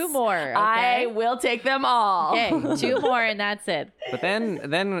heads. 2 more. Okay? I will take them all. Okay, 2 more, and that's it. But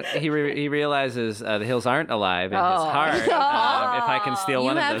then he realizes the hills aren't alive in his heart. If I can steal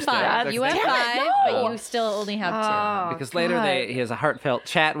one of those things. You have 5, but you still only have 2. Because later he has a heartfelt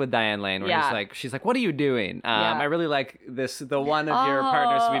chat with Diane Lane where she's like, "What are you doing? I really like the one of your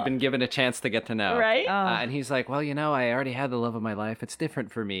partners we've been given a chance to get to know." Right? And he's like, "Well, I already had the love of my life. It's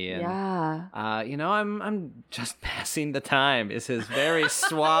different for me." And, I'm just passing the time. Is his very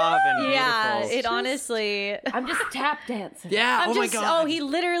suave and beautiful. It honestly... I'm just tap dancing. Yeah, my God. Oh, he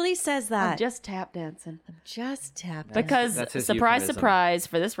literally says that. I'm just tap dancing. Because, That's his surprise, euphemism. surprise,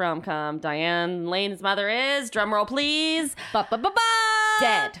 for this rom-com, Diane Lane's mother is, drumroll please,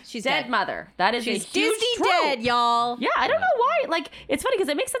 dead. She's dead mother. That is She's a huge Disney trope. dead, y'all. Yeah, I don't know why. Like, it's funny because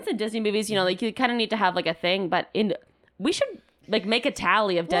it makes sense in Disney movies, like you kind of need to have like a thing, but we should like make a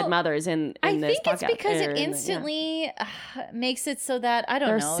tally of dead mothers in I this think it's podcast, because or it in the- instantly makes it so that, I don't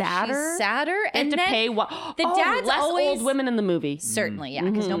They're know, sadder? she's sadder. They have And to then pay the dad's less always... old women in the movie. Certainly, yeah,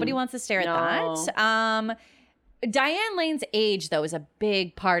 because nobody wants to stare at that. Diane Lane's age, though, is a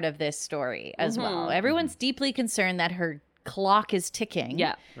big part of this story as well. Everyone's deeply concerned that her clock is ticking.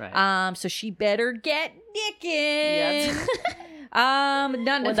 Yeah. Right. So she better get dicking. Yes. None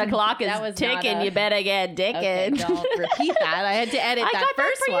When the clock is ticking, you better get dicking. Okay, don't repeat that. I had to edit I that got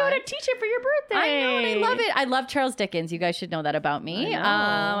first that for one. you to teach it for your birthday. I know, and I love it. I love Charles Dickens. You guys should know that about me.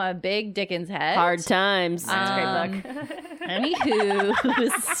 I know. A big Dickens head. Hard Times. That's a great book.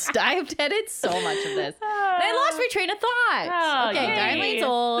 Anywho, I've edited so much of this. And I lost my train of thought. Oh, okay, yay. Diane Lane's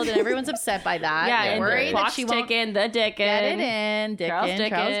old, and everyone's upset by that. Yeah, They're and worried the that clock's she won't ticking, the Dickens. get it in. Charles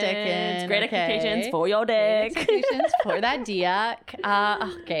Dickens. Great expectations for your dick. Great expectations for that dick.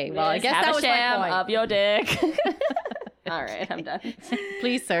 Okay, well, I guess Have that a was sham my point. of your dick. All right, I'm done.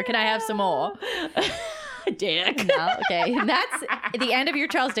 Please, sir, can I have some more? Dick. No, okay. And that's the end of your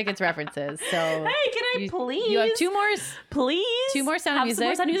Charles Dickens references. So, Hey, can I please? You have 2 more. Please? 2 more Sound of Have Music. some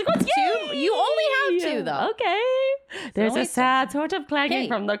more Sound of Music ones? Yay! You only have 2, though. Okay. There's only a sad sort of clanging Okay.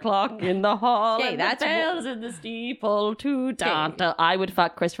 from the clock in the hall. Okay, and that's the bells in the steeple too. I would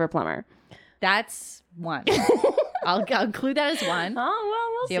fuck Christopher Plummer. That's 1. I'll include that as 1. Oh well,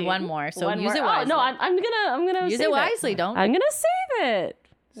 we'll see. You have 1 more, so use it Oh wisely. no, I'm gonna Use save it wisely. Don't. I'm gonna save it.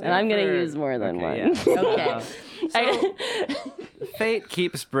 And I'm gonna for- use more than Okay, one. yeah. Okay. Fate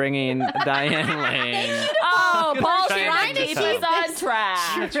keeps bringing Diane Lane. Oh, Paul's Trying to trying to keep keep this us on track.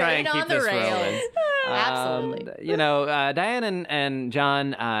 Try and Train keep on the this rails. rolling. Absolutely. Diane and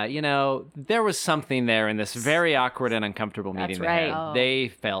John, there was something there in this very awkward and uncomfortable meeting they right. had. They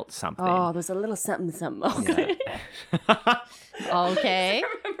felt something. Oh, there's a little something. Okay. Okay.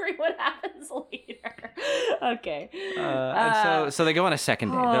 Remembering what happens later. Okay. And so they go on a second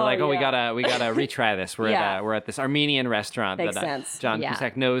date. They're like, we gotta retry this. We're at this Armenian restaurant Makes that sense. John Yeah.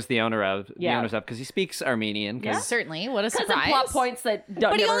 Cusack knows the owners of Yeah. because he speaks Armenian. Certainly. What a Because of surprise. plot points that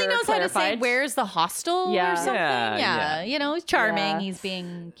don't But he never only knows how to say, clarified. where's the hostel Yeah. or something. Yeah. He's charming. Yeah. He's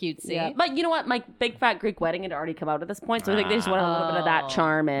being cutesy. Yeah. But you know what? My Big Fat Greek Wedding had already come out at this point, so I think they just wanted a little bit of that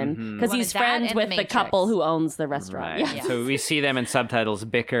charm in because Wanted he's that friends and with The the couple Matrix. who owns the restaurant. Right. Yeah. So we see them in subtitles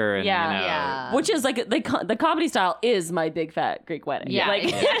bicker and Yeah. Which is like the comedy style is My Big Fat Greek Wedding. Yeah, like,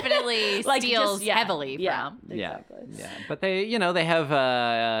 it definitely like steals just- yeah, heavily yeah, from. exactly. Yeah. But they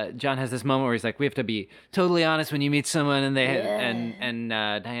have John has this moment where he's like, we have to be totally honest when you meet someone, and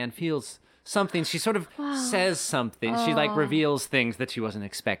Diane feels something. She sort of says something. She like reveals things that she wasn't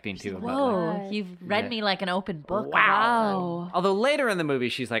expecting to. About Whoa, you've read me like an open book. Wow. Although later in the movie,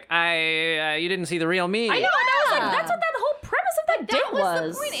 she's like, you didn't see the real me. I know, and I was like, that's what that whole premise of that date That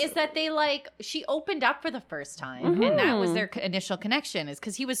was the point, is that they she opened up for the first time, and that was their initial connection, is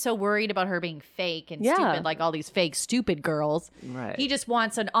because he was so worried about her being fake and Yeah. stupid, like all these fake, stupid girls. Right. He just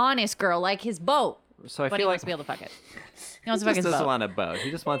wants an honest girl, like his boat. So I but feel he like wants to be able to fuck it. He he wants to fuck just his doesn't boat. want a boat.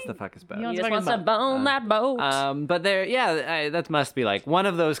 He just wants to fuck his boat. He He just wants to bone that boat. But that must be like one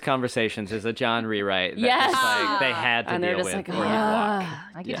of those conversations is a John rewrite. That Yes. just, like, they had to And they're deal just with. like, or he'd walk.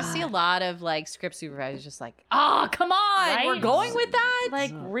 I get to see a lot of like script supervisors just like, come on, Right? we're going with that.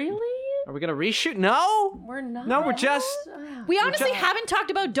 Like, really? Are we gonna reshoot? No, We're not. no, we're just. We honestly haven't talked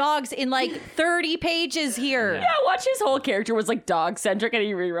about dogs in like 30 pages here. Yeah, watch his whole character was like dog centric and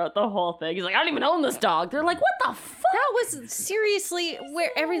he rewrote the whole thing. He's like, I don't even own this dog. They're like, what the fuck? That was seriously where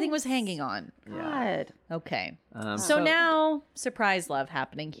everything was hanging on. God. Okay. So- So now surprise love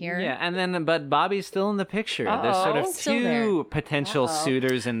happening here. Yeah, and then but Bobby's still in the picture. There's sort of Still two there. potential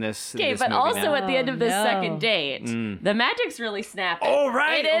suitors in this. Okay, this but movie also now. at the end of this no. second date, the magic's really snapping. Oh,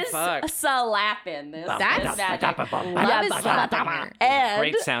 right. It Oh, is fuck. slapping. This That's magic. Love is slapping her. And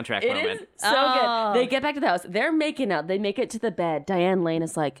Great soundtrack it moment. is so good. They get back to the house. They're making out. They make it to the bed. Diane Lane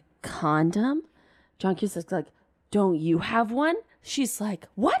is like, condom? John Cusack's like, don't you have one? She's like,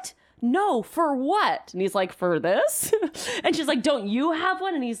 what? No, for what? And he's like, for this? And she's like, don't you have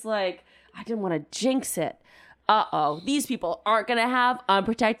one? And he's like, I didn't want to jinx it. Uh-oh, these people aren't going to have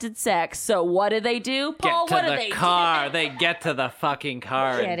unprotected sex. So what do? Paul, Get what to do the they car. do? They get to the fucking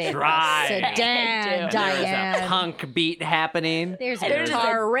car Get and it. drive. Sit down, There's a There's a Diane. punk beat happening. There's There's a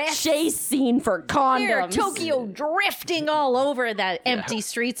car a riff. chase scene for They're condoms. Tokyo drifting all over that empty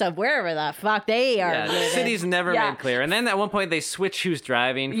streets of wherever the fuck they are. Yeah, the living. city's never Yeah. made clear. And then at one point they switch who's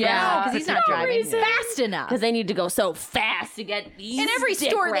driving. Yeah. because he's not For no driving reason. fast enough. Because they need to go so fast to get these And every dick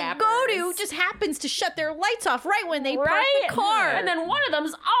store they wrappers. go to just happens to shut their lights off right when they park Right? the car. And then one of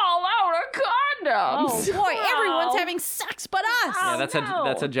them's all out of condoms. oh boy, everyone's Wow. having sex but us. Yeah, that's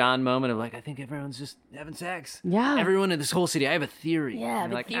no. a John moment of like, I think everyone's just having sex. Yeah. Everyone in this whole city, I have a theory. Yeah,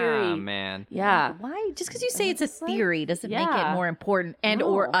 And the you're like, theory. ah, man. Yeah. Why? Just because you say it's a theory doesn't make yeah. it more important and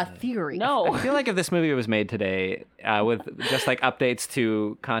or a theory. No. I feel like if this movie was made today with just like updates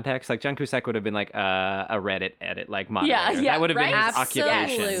to context, like John Cusack would have been like a Reddit edit, like moderator. Yeah, yeah, that would have been right? his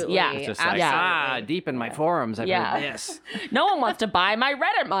occupation. Absolutely. Yeah. It's just Absolutely. like, deep in my forums, I've Yeah. heard this. No one wants to buy my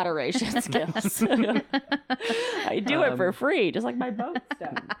Reddit moderation skills. I do it for free, just like my boat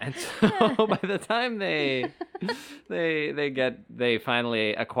stuff. And so by the time they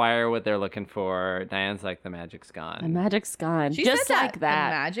finally acquire what they're looking for, Diane's like, the magic's gone. The magic's gone. She just said like that.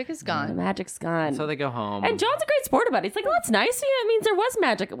 The magic is The gone. magic's gone. So they go home. and John's a great sport about it. He's like, well, that's nice. Yeah, it means there was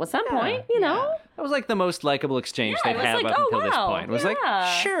magic at some point, you know? That was like the most likable exchange Yeah, it they'd was have like, up oh, until this wow, point. It was yeah. like,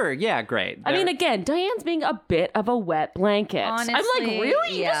 sure, yeah, great. I mean, They're- again, Diane's being a bit of a wet blanket. I'm like, Honestly,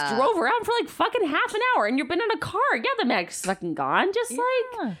 really? You just yeah. drove around for like fucking half an hour and you've been in a car. Yeah, the magic's fucking gone. Just like,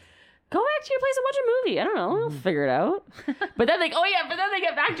 go back to your place and watch a movie. I don't know. We'll figure it out. But then they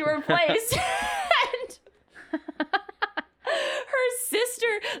get back to her place. And her sister,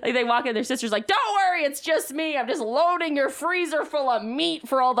 like they walk in, their sister's like, don't worry, it's just me. I'm just loading your freezer full of meat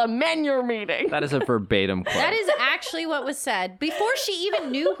for all the men you're meeting. that is a verbatim quote. That is actually what was said before she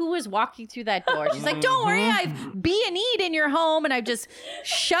even knew who was walking through that door. She's like, don't worry, I've B&E'd in your home and I've just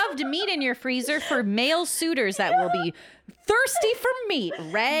shoved meat in your freezer for male suitors that will be thirsty for meat.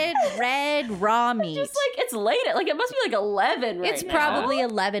 Red, raw meat. Just like, it's late. Like, it must be like 11 right It's now. probably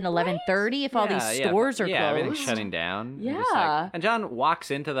 11:30 if all these stores are yeah, everything's closed. shutting down. You're Yeah. just like- and John walks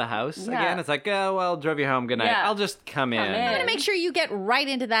into the house Yeah. again. It's like, oh, well, drove you home. Good night. Yeah. I'll just come in. in. I'm gonna make sure you get right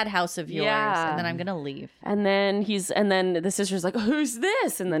into that house of yours, Yeah. and then I'm gonna leave. And then the sister's like, who's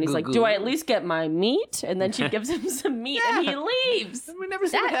this? And then he's like, do I at least get my meat? And then she gives him some meat and he leaves. We never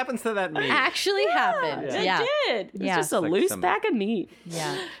see what happens to that meat. Actually happened. It Yeah. did. It was Yeah. just a It's like loose some- pack of meat.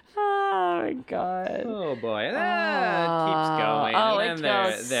 Yeah. Oh my God. Oh boy, and it keeps going. Oh, and it then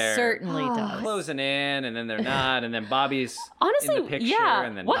goes. they're Certainly does. closing in, and then they're not, and then Bobby's Honestly, in the picture, yeah.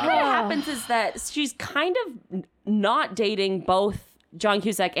 and then What kind of Bobby- happens is that she's kind of not dating both John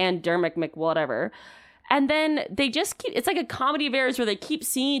Cusack and Dermot whatever. And then they just keep, it's like a comedy of errors where they keep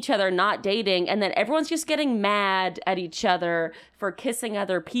seeing each other not dating, and then everyone's just getting mad at each other for kissing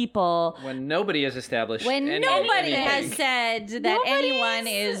other people. when nobody has established When any- nobody anything. has said that anyone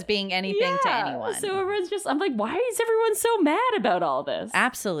is being anything to anyone. So everyone's just, I'm like, why is everyone so mad about all this?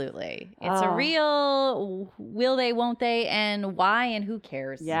 Absolutely. It's a Oh. real will they, won't they, and why, and who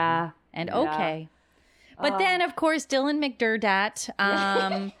cares. Yeah. And Yeah. okay. But then, of course, Dylan McDurdat,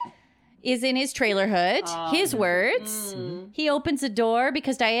 is in his trailer hood. His words. He opens a door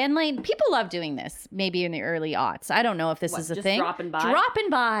because Diane Lane, people love doing this, maybe in the early aughts. I don't know if this is a just thing. dropping by? Dropping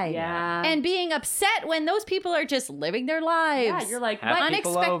by. Yeah. And being upset when those people are just living their lives. Yeah, you're like, Have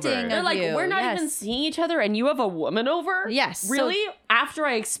people unexpecting over. of They're like, you. we're not Yes. even seeing each other and you have a woman over? Yes. Really? So- After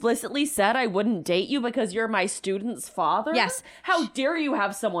I explicitly said I wouldn't date you because you're my student's father? Yes. How dare you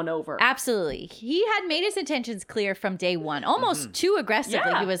have someone over? Absolutely. He had made his intentions clear from day one, almost too aggressively.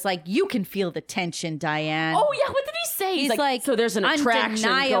 Yeah. He was like, you can feel the tension, Diane. Oh, yeah. What did he say? He's like, so there's an attraction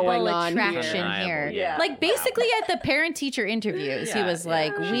undeniable going on attraction here. here. Yeah. Like basically at the parent-teacher interviews, he was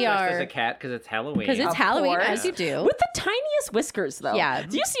like, She we dressed are... as a cat because it's Halloween. Because it's Of Halloween, course. as you do. With the tiniest whiskers, though. Yeah.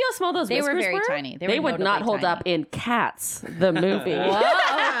 Do you see how small those They were whiskers very tiny. They were would not notably hold tiny. up in Cats, the movie.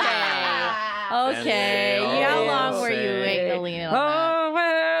 Okay. And How they long all were you say, waiting to lean on Oh,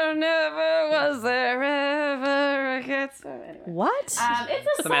 well, never was there ever a cat. So anyway. that? What? It's a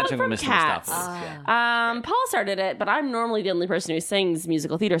the song magical from Miss Cats. Mistopheles, Paul started it, but I'm normally the only person who sings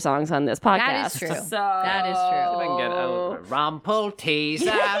musical theater songs on this podcast. That is true. So That is true. If I can get a Rumpel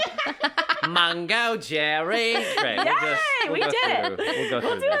Teaser, Mungo Jerry. Right, we go did through, it. We'll go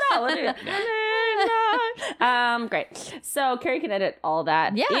We'll through do this. it all. We'll do it. Great. So Carrie can edit all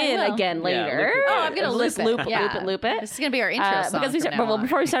that Yeah, I in will. again later. loop it. Oh, I'm going to Just loop it. loop it. This is going to be our intro song because we from start, now well, on.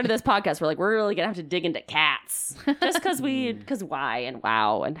 before we started this podcast, we're like, we're really gonna have to dig into cats, just because why and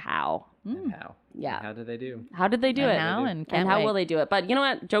wow and how. And how? Yeah. And how did they do? How did they do And it? how and can't how wait. will they do it? But you know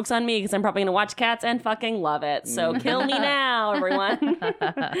what? Joke's on me because I'm probably gonna watch Cats and fucking love it. So kill me now, everyone.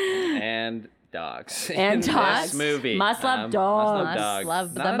 And dogs. And in dogs. This movie. Must love Must dogs. love dogs.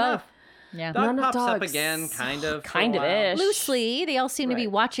 Love Not them enough. both. Yeah. Dog None of pops up dogs. again, kind of. for a Kind of while. ish. Loosely, they all seem to be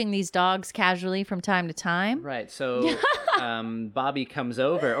Right. watching these dogs casually from time to time. Right. So Bobby comes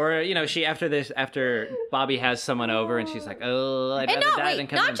over, or after Bobby has someone over, and she's like, "Oh, I'd And rather die not than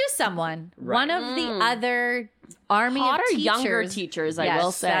come in." not just someone. Right. One of the other army Hotter of teachers. younger teachers, I Yes,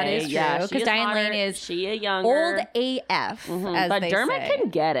 will say. that is true. Yeah, she Because is Diane hotter. Lane is she a younger old AF, as but they Dermot say. can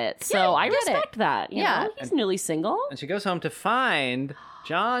get it, so Yeah, I get it. respect that. You Yeah. know? He's newly single. And she goes home to find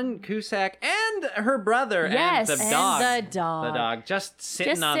John Cusack and her brother Yes, and the and dog. the dog. The dog just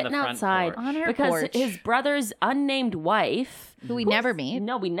sitting Just on sitting the front outside porch. On her because porch. his brother's unnamed wife, Who we never meet.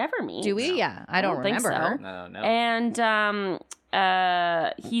 No, we never meet. Do we? Yeah, I don't think remember so. her. No. And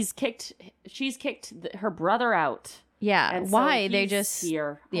she's kicked her brother out. Yeah, And so why? They he's just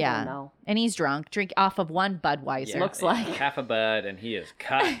here. I yeah, don't know. and he's drunk, drink off of one Budweiser. Looks like. half a bud, and he is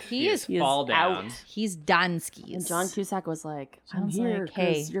cut. He is fall down. out. He's Donskis. And John Cusack was like, "I'm John's here like,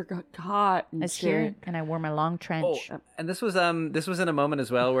 "Hey, because you're hot." And I was shit. here, and I wore my long trench. Oh, and this was in a moment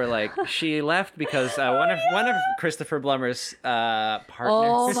as well where like she left because one of Christopher Plummer's partners,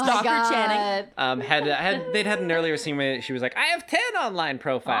 Oh my Stalker God. Channing. they'd had an earlier scene where she was like, "I have 10 online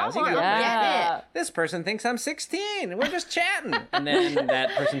profiles. You go, Yeah. This person thinks I'm 16. We're just chatting." And then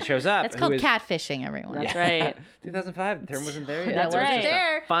that person shows up. That's who called is- catfishing, everyone. That's right. 2005. The term wasn't there yet. That's It was right. just a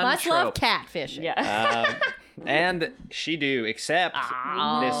There. Fun Let's love trope. catfishing. Yeah. And she do, except this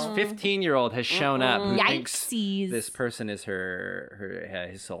 15-year-old has shown up who thinks Yikesies. this person is his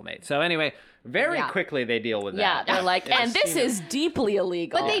soulmate. So anyway, very Yeah. quickly they deal with Yeah, that. they're like, In a and this scene is deeply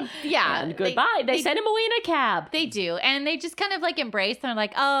illegal. But they, yeah. And goodbye. They send him away in a cab. They do. And they just kind of like embrace. They're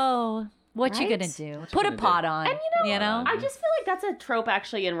like, oh, what you Right? gonna do? Put a gonna pot do? on. And you know, I just feel like that's a trope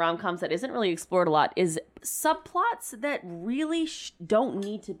actually in rom-coms that isn't really explored a lot, is subplots that really don't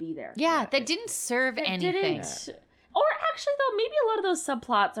need to be there. Yeah, that didn't serve That anything. didn't. Or actually, though, maybe a lot of those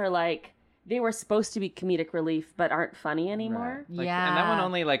subplots are like, they were supposed to be comedic relief but aren't funny anymore. Like, Yeah. And that one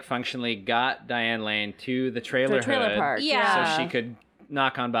only like functionally got Diane Lane to the trailer, trailer hood park. Yeah. so she could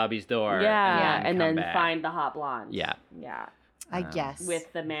knock on Bobby's door. Yeah, and come then back. find the hot blonde. Yeah. Yeah. I guess.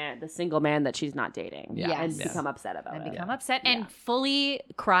 With the single man that she's not dating. Yeah. And Yes. become upset about and it. become upset and fully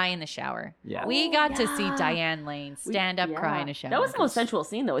cry in the shower. Yeah. We got to see Diane Lane stand up, Yeah. cry in a shower. That was the most sensual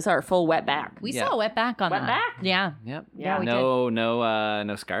scene, though. We saw her full wet back. We Yeah. saw a wet back on Wet that. back? Yeah. Yep. Yeah, we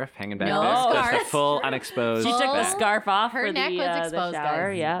no scarf hanging back No there. Just a scarf. full unexposed. She took the back. scarf off Her for neck the, was the exposed, shower.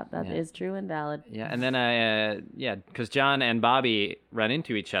 guys. Yeah, that Yeah. is true and valid. Yeah, and then because John and Bobby run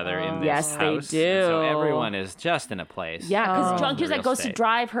into each other in this Yes, they house. do. And so everyone is just in a place. Yeah, because Oh. John Cusack Real goes to state.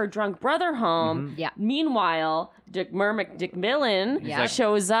 drive her drunk brother home. Mm-hmm. Yeah. Meanwhile, Dick Millen Yeah.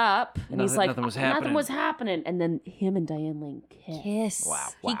 shows up and he's Nothing- like, nothing was Nothing happening." was happening. And then him and Diane Lane kiss. Kiss. Wow,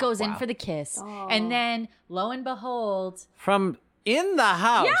 He wow, goes in wow. for the kiss. And then, lo and behold, From in the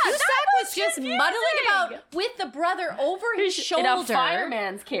house. Cusack was just muddling about with the brother over his shoulder. In a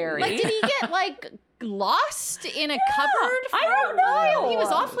fireman's carry. Like, did he get like lost in a cupboard? I don't know. He was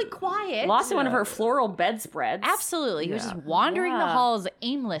awfully quiet. Lost in one of her floral bedspreads. Absolutely. He was just wandering the halls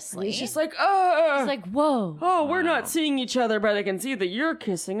aimlessly. He's just like, oh. He's like, whoa. Oh, we're not seeing each other, but I can see that you're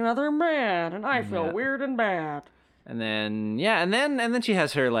kissing another man, and I feel weird and bad. And then, and then she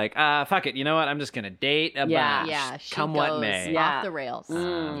has her like, fuck it, you know what? I'm just gonna date a bunch. Yeah, she come goes what may. off the rails.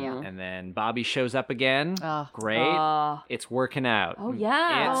 And then Bobby shows up again. Great. It's working out. Oh,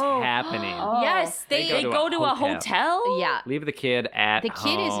 yeah. It's happening. Yes, They go to a hotel? Yeah. Leave the kid at The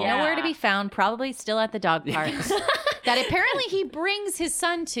kid is home. nowhere to be found, probably still at the dog park. That apparently he brings his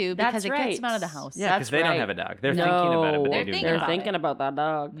son to because That's it right. gets him out of the house. Yeah, because they don't have a dog. They're thinking about it, but they do thinking not. about thinking about that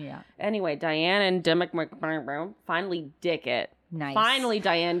dog. Yeah. Anyway, Diane and Dimmick McBrown finally dick it. Nice. Finally,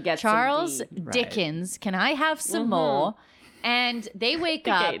 Diane gets Charles some D. Dickens, can I have some more? And they wake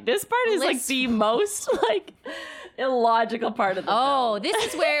up. Okay, this part is like the most like illogical part of the film.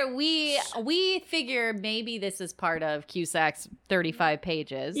 This is where we figure maybe this is part of Cusack's 35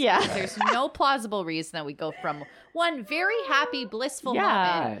 pages. Yeah. There's no plausible reason that we go from one very happy, blissful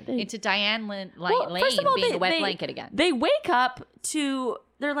moment into Diane Lane first of all, being a wet blanket again. They wake up to,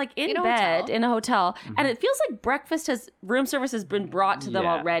 they're like in a bed hotel. in a hotel, and it feels like room service has been brought to them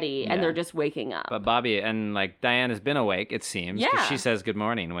already, and they're just waking up. But Bobby and like Diane has been awake, it seems. 'Cause Yeah. she says good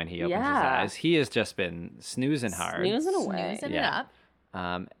morning when he opens his eyes. He has just been snoozing hard. Snoozing away. Snoozing it up.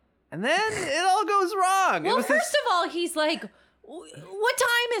 And then it all goes wrong. Well, first of all, he's like, what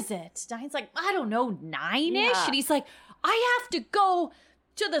time is it? Diane's like, I don't know, 9-ish? Yeah. And he's like, I have to go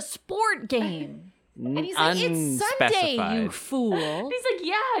to the sport game. And he's like, it's Sunday, you fool. He's like,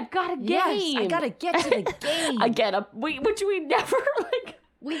 yeah, I've got a game. Yes, I gotta get to the game. Again, which we never like.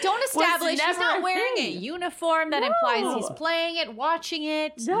 We don't establish. He's never not a wearing a thing. uniform that implies he's playing it, watching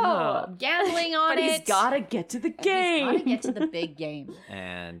it, gambling on But it. he's gotta get to the game. He's gotta get to the big game.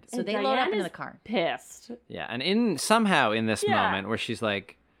 And So they Diane load up into is the car. Pissed. yeah, and somehow in this moment where she's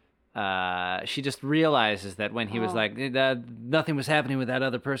like, she just realizes that when he was like, nothing was happening with that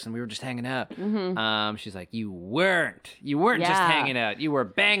other person, we were just hanging out. She's like, you weren't just hanging out, you were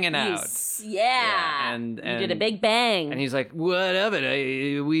banging out. And you did a big bang. And he's like, what of it?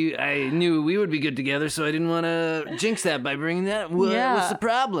 I knew we would be good together, so I didn't want to jinx that by bringing that. What's the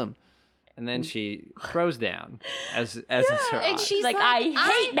problem? And then she throws down as is her And aunt. she's like, I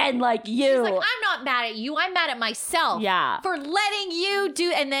hate men like you. She's like, I'm not mad at you. I'm mad at myself. Yeah. For letting you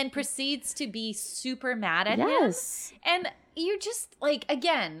do, and then proceeds to be super mad at him. Yes. And you're just like,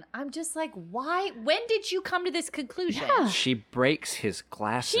 again, I'm just like, why? When did you come to this conclusion? Yeah. She breaks his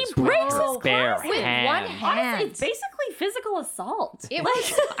glasses. She breaks with her his bare glasses with hand. one hand. Honestly, it's basically physical assault. It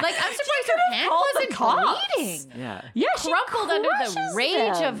was like, I'm surprised her hand called the wasn't cops. bleeding. Yeah. Yeah, she Crumpled under the crushes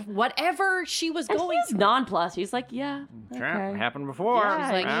rage them. of whatever she was And going he's through. nonplussed. He's like, yeah, Sure, okay. happened before. Yeah,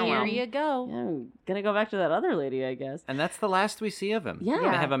 She's like, Oh, here well. you go. Yeah, I'm gonna go back to that other lady, I guess. And that's the last we see of him. Yeah. They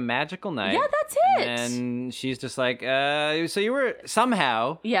have a magical night. Yeah, that's it. And she's just like, so you were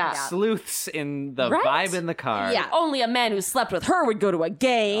somehow sleuths in the Right? vibe in the car. Yeah, only a man who slept with her would go to a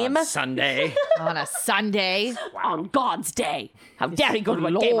game On Sunday. On a Sunday. on God's day. How dare he go to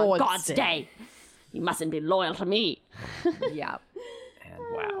a game on Lord's God's day? He mustn't be loyal to me. Yeah. And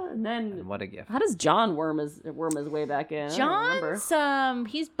wow. And then, And what a gift. how does John worm his way back in? I don't remember.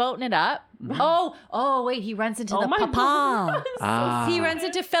 John's he's boating it up. Oh wait, he runs into Oh the my papa. Ah. He runs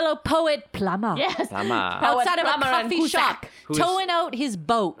into fellow poet Plummer. Yes. Sama, Outside of a Plummer and coffee shop, Cusack. Who is- towing out his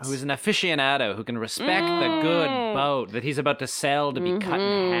boat. who's an aficionado who can respect the good boat that he's about to sell to be cut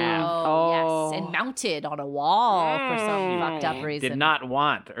in half. Oh, yes, and mounted on a wall for some fucked up reason. Did not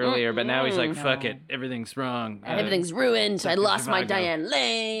want earlier, but now he's like, fuck it, everything's wrong. Everything's ruined. I lost my Zhivago. Diane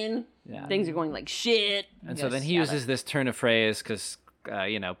Lane. Yeah. Things are going like shit. And so then he uses this turn of phrase because,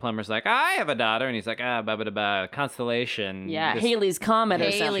 Plummer's like, I have a daughter. And he's like, Constellation. Yeah, This- Haley's Comet or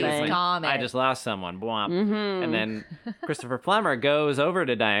Haley's something. Comet. I just lost someone. Bwomp. And then Christopher Plummer goes over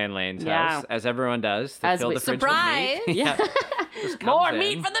to Diane Lane's Yeah. house, as everyone does, to As fill we- the fridge Surprise! with meat. Yeah. Just comes More in.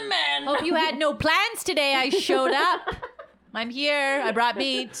 meat for the men. Hope you had no plans today. I showed up. I'm here. I brought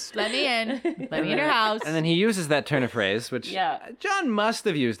meat. Let me in. Let me in your house. And then he uses that turn of phrase, which John must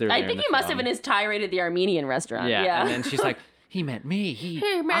have used earlier. I think he must have in his tirade at the Armenian restaurant. Yeah. And then she's like, he meant me.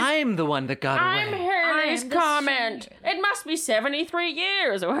 I'm the one that got I'm away. Haley's Comment. It must be 73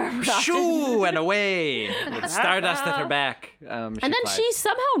 years or whatever. Shoo, and away. With Stardust at her back. And then she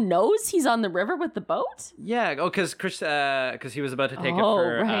somehow knows he's on the river with the boat? Yeah, because he was about to take it Oh,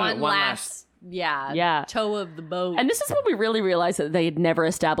 for right. one last Yeah. toe of the boat. And this is when we really realized that they had never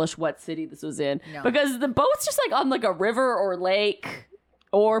established what city this was in. No. Because the boat's just like on like a river or lake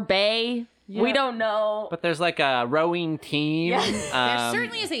or bay. We don't know. But there's like a rowing team. There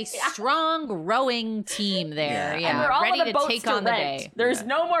certainly is a strong rowing team there. Yeah, And they're all ready on the to boats take to on the rent. day. There's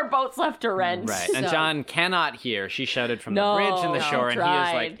no more boats left to rent. Right. And So- John cannot hear. She shouted from the bridge and the shore, and he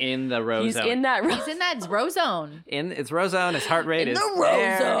is like in the row He's zone. in that He's in that row zone. It's row zone. His heart rate is the row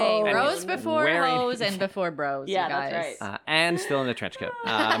there, zone. Hey, and rows he's before wearing- hoes and before bros. Yeah, you guys. that's right. and still in the trench coat.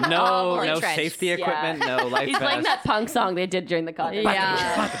 Oh, No trench. safety Yeah. equipment. No life He's playing vest. that punk song they did during the contest.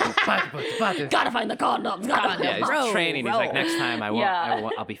 Yeah. Gotta find the condoms. Gotta Yeah, he's Row, training. He's like, next time I won't. Yeah.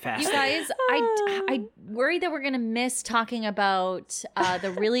 I'll be fast. You guys, I worry that we're gonna miss talking about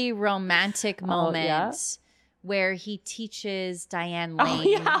the really romantic moment yeah? where he teaches Diane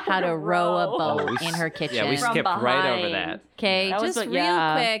Lane how to row a boat in her kitchen. Yeah, we From skipped right over behind. that. Okay, That was just what- real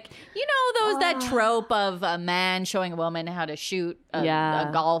yeah. quick. You know that trope of a man showing a woman how to shoot a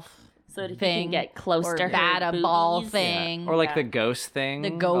golf So that he thing, can get close or to her bat a ball boobies. thing, Or like the ghost thing. The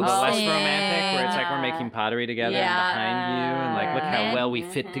ghost the less thing. romantic, where it's like we're making pottery together and behind you, and like look how And well we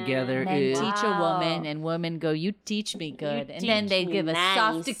fit together. and then Ew. teach a woman, and women go, "You teach me good," and then teach they me give a nice.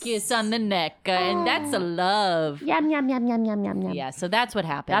 soft kiss on the neck, and that's a love. Yum yum yum yum yum yum yum. Yeah, so that's what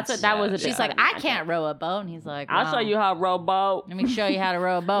happened. That's what that was. A big She's like, part. I can't row a boat, and he's like, I'll show "Wow. you how to row a boat. Let me show you how to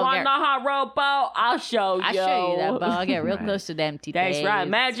row a boat. Want to know how to row a boat? I'll show you. I'll show you that boat. I'll get real close to them titties. That's right.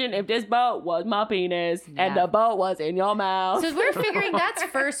 Imagine if this boat was my penis and the boat was in your mouth. So we're figuring that's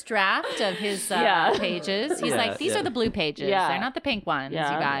first draft of his Yeah. pages. He's Yeah, like, these yeah. are the blue pages. Yeah. They're not the pink ones,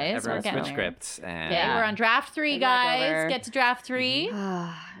 Yeah. you guys. Everyone We're getting switched there. scripts. And Okay, we're on draft 3, Good luck, guys. lover. Get to draft 3.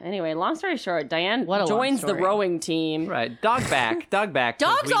 Anyway, long story short, Diane What a long joins the story. rowing team. Right, dog back. 'cause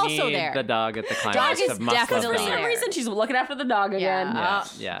Dog's we also need there. The dog at the Dog climax is of Must Love definitely For Dog. some there. reason, she's looking after the dog again.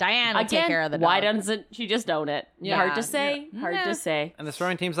 Yeah. Diane will take care of the dog. Why doesn't she just own it? Yeah. Hard to say. Hard Yeah. to say. And this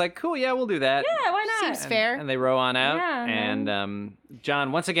rowing team's like, cool, yeah, we'll do that. Yeah, why not? Seems fair. And they row on out. Yeah, and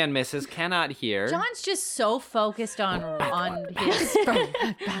John once again misses, cannot hear. John's just so focused on his.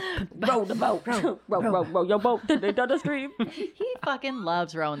 row the boat. row your boat to the stream. He fucking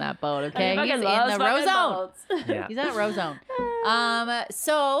loves rowing that boat. Okay, He he's in fucking loves the row fucking zone. boats. Yeah. He's at row zone.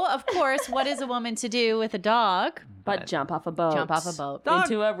 So of course, what is a woman to do with a dog? But jump off a boat. Jump off a boat. Dog-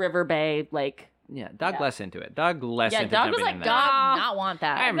 Into a river bay lake. Yeah, dog less into it. Dog less Yeah, into dog was jumping like, in there. Dog not want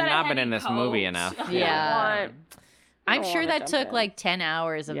that. I have got a not been heavy in this coat. movie enough. Yeah. I'm don't sure wanna that jump took in. like 10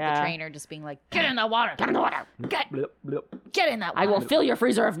 hours of the Yeah. trainer just being like, get in the water. Get in the water. Get in that water. I will fill your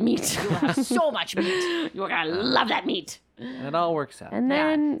freezer of meat. so much meat. You're gonna love that meat. And it all works out. And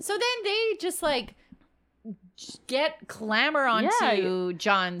then So then they just like clamber onto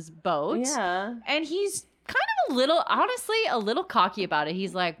John's boat. yeah. And he's kind of honestly, a little cocky about it.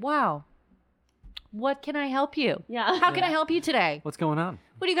 He's like, wow, what can I help you? Yeah. How can I help you today? What's going on?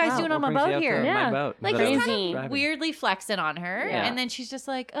 What are you guys doing on my What brings you boat out to here? my Yeah. boat Like that I he's was kind of driving? weirdly flexing on her. Yeah. And then she's just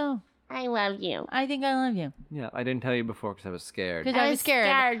like, oh, I love you. I think I love you. Yeah, I didn't tell you before because I was scared. Because I was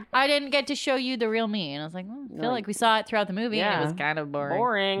scared. I didn't get to show you the real me. And I was like, I feel like we saw it throughout the movie. And Yeah. it was kind of boring.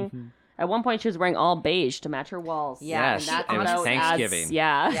 Boring. At one point, she was wearing all beige to match her walls. Yeah, Yes, and that it was honestly Thanksgiving.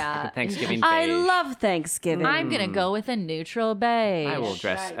 Yeah. Yeah. Thanksgiving I beige. love Thanksgiving. I'm going to go with a neutral beige. I will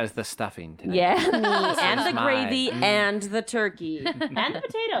dress as the stuffing today. Yeah, me and the mine. gravy and the turkey and the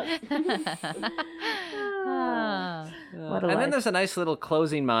potatoes. Ah. What a And then life. there's a nice little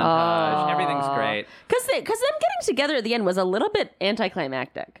closing montage. Everything's great. Because them getting together at the end was a little bit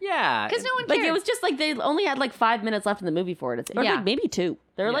anticlimactic. Yeah. Because no one Like cared. it was just like they only had like 5 minutes left in the movie for it, or Yeah. like maybe 2.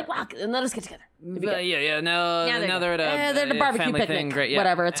 They were like, "Wow, and let us get together." No, now they're at a, They're at a barbecue family picnic. thing. Great, yeah.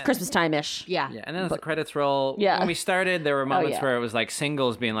 Whatever, it's Christmas time ish. Yeah. Yeah, and then as the credits roll, Yeah. when we started, there were moments yeah. where it was like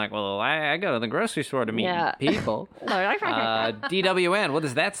singles being like, well, I go to the grocery store to meet Yeah. people. DWN, what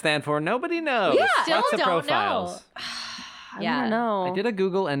does that stand for? Nobody knows. Yeah, still Lots of don't profiles. I don't know. I did a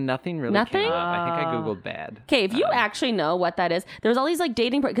Google and nothing really Nothing? came up. I think I Googled bad. Okay, if you actually know what that is, there was all these like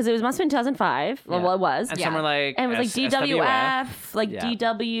dating because it was must have been 2005. Yeah. Well, it was. And some were like, And it was like DWF, like Yeah.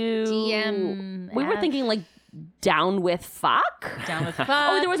 DW. DMF. We were thinking like down with fuck. Down with fuck.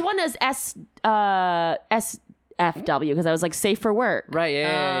 Oh, there was one as SFW because I was like safe for work. Right,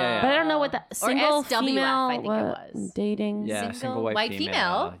 yeah. But I don't know what that single SWF, female I think it what, was. dating. Yeah, single white, white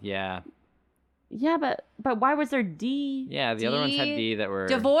female. Yeah. Yeah, but why was there D? Yeah, the other ones had D that were...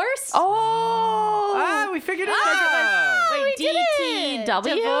 Divorced? Oh, we figured it out! Wait, DTW?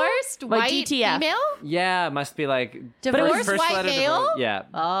 Divorced Wait, white DTF. female? Yeah, must be like Divorced first white letter male? Yeah.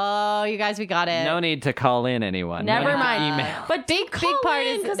 Oh, you guys, we got it. No need to call in anyone. No Never need to mind. Email. But big part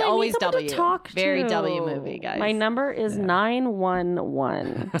is always W. Very W movie, guys. My number is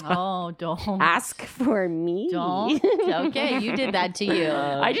 911. Oh, don't. Ask for me. Don't. Okay, you did that to you.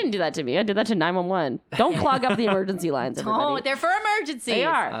 I didn't do that to me. I did that to 911. Don't clog up the emergency lines, everybody. Oh, they're for emergencies. They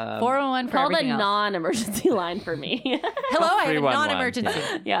are. 411 for Call the everything else. non-emergency line for me. Hello, I have a 311.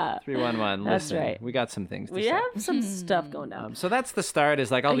 non-emergency. Yeah. 311. That's Listen, right. we got some things to We say. have some stuff going down. So that's the start.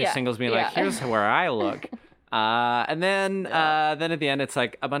 Is like all these Yeah. singles being like, Yeah. here's where I look. And then at the end, it's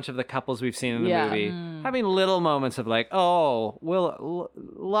like a bunch of the couples we've seen in the Yeah. movie having little moments of like, oh,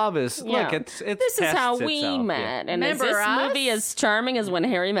 love is look, it's This is how tests we itself. met. Yeah. And is Remember this us? movie as charming as When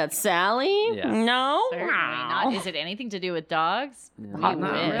Harry Met Sally? Yeah. No. Certainly not. Is it anything to do with dogs? Not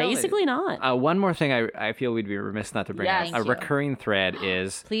really. Basically not. One more thing I feel we'd be remiss not to bring Yes. up. A Thank you. recurring thread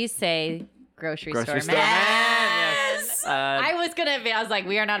is Please say grocery store grocery store man. man. Yes. I was like,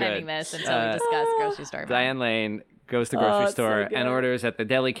 we are not Good. ending this until we discuss grocery store man. Diane Lane goes to the grocery it's so store good. and orders at the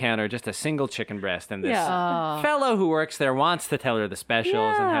deli counter just a single chicken breast, and this Yeah. fellow who works there wants to tell her the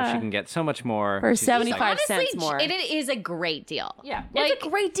specials and how she can get so much more. For She's just like, 75 Honestly, cents more. it is a great deal. Yeah. Like, It's a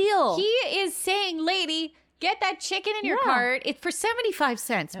great deal. He is saying, lady, get that chicken in your Yeah. cart. It's for 75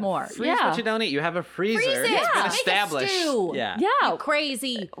 cents more. Freeze Yeah. what you don't eat. You have a freezer. Freeze it. It's been Make a established. stew. Yeah. Yeah. You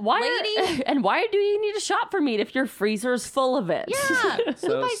crazy lady? And why do you need to shop for meat if your freezer's full of it? Yeah. So-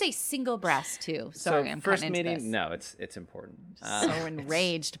 Who buys a single breast too? Sorry, I'm first cutting into meeting, this. no, it's important. So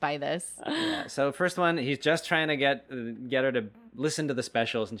enraged by this. Yeah. So first one, he's just trying to get her to listen to the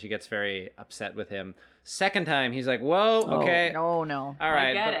specials, and she gets very upset with him. Second time, he's like, "Whoa, okay, Oh no. all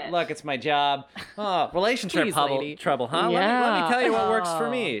right, get but it. look, it's my job. Oh, relationship Please, lady. trouble, huh? Let me Yeah. tell you what works for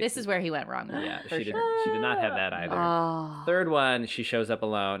me." This is where he went wrong. Yeah, for she sure. did not have that either. Oh. Third one, she shows up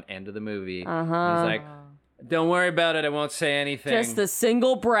alone. End of the movie. Uh-huh. He's like, "Don't worry about it. I won't say anything." Just the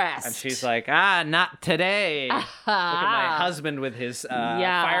single breast. And she's like, not today. Look at my husband with his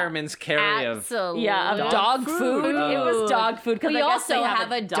Yeah. fireman's carry of Absolutely. Yeah, of dog food. It was dog food because We also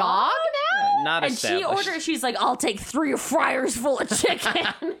have a dog now? not And she established. orders. She's like, "I'll take 3 fryers full of chicken."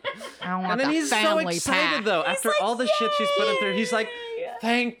 I don't want And then the he's so family excited pack. though. After all the shit she's put him through, he's like,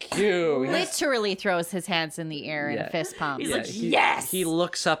 "Thank you." Literally throws his hands in the air in a fist pump. He's like, "Yes." He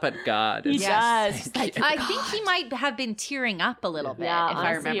looks up at God. He and says, does. "Thank you." I think he might have been tearing up a little bit, Yeah, if I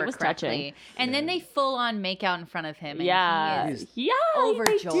honestly, remember it was correctly. touching. And then they full on make out in front of him. And Yeah, he is yeah, overjoyed.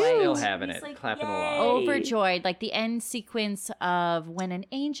 they do. Still having He's it, like, clapping "Yay." along. overjoyed, like the end sequence of when an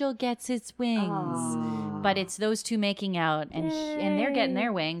angel gets its wings. But it's those two making out, and they're getting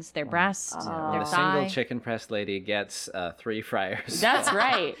their wings, their breast, their The thigh. single chicken breast lady gets 3 fryers. That's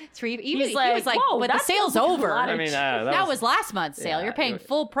right. Three. He's He was like, like, "Whoa, but the that sale's feels like a over. lot of I mean, that was last month's sale. Yeah, You're paying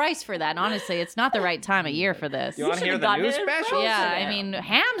full price for that. And honestly, it's not the right time of year for this. You want to hear should've the gotten new it in special? Yeah, I mean,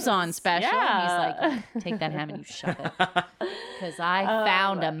 ham's on special. Yeah. And he's like, take that ham and you shove it. Because I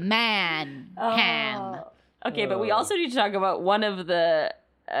found a man ham. Okay, but we also need to talk about one of the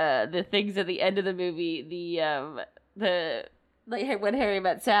things at the end of the movie. The like when Harry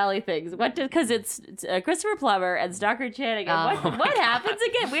Met Sally things. What? Because it's Christopher Plummer and Stockard Channing. And what happens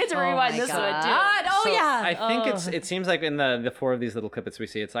again? We have to rewind this one too. Oh, So yeah. I think it seems like in the 4 of these little clippets we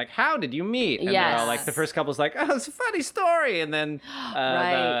see, it's like, how did you meet? And they're all like, the first couple's like, oh, it's a funny story. And then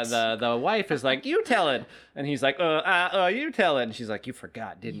Right. the wife is like, you tell it. And he's like, you tell it. And she's like, you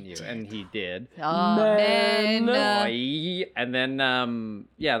forgot, didn't you? And he did. Oh, man. And then,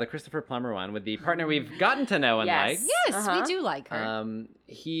 the Christopher Plummer one with the partner we've gotten to know and like. Yes, we do like her.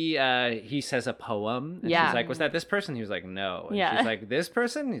 He says a poem. And Yeah. she's like, was that this person? He was like, no. And Yeah. she's like, this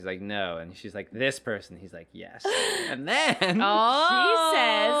person? He's like, no. And she's like, this person? He's like, yes. And then She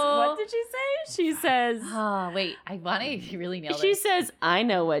says, what did she say? She says, Oh, wait. I want to really nail she this. says, I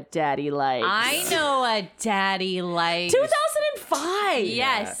know what daddy likes. I know a daddy likes. 2005.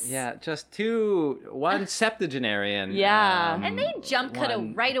 Yes. Yeah, just one septuagenarian. Yeah. And they jump cut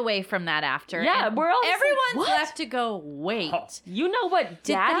one- right away from that after. Yeah, and we're all just like, everyone's what? left to go, wait. You know what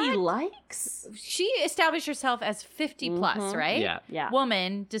Did daddy that- likes? She established herself as 50 plus, right? Yeah. Yeah.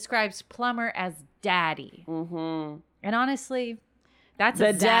 Woman describes Plummer as daddy. Mm-hmm. And honestly, that's The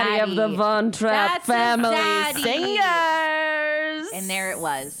a daddy of the Von Trapp That's a family daddy. singers. And there it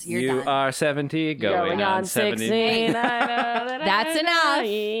was. You're you done. are 70, going on 70. 16. I know that That's I'm enough.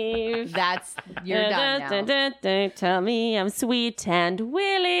 naive. That's you're done now. Tell me I'm sweet and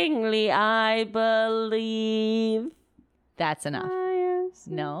willingly I believe. That's enough.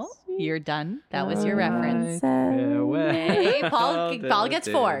 No, you're done. That was your reference. Farewell. Hey, Paul gets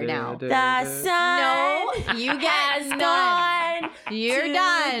 4 now. The sun. No, you get none. You're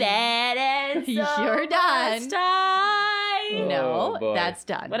done. You're done. No, boy. that's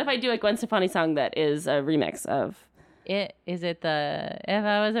done. What if I do a Gwen Stefani song that is a remix of Is it the If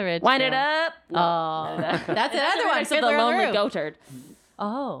I Was a Rich Wind Girl? It Up? Oh, that's another one. Of the Lonely Gotard.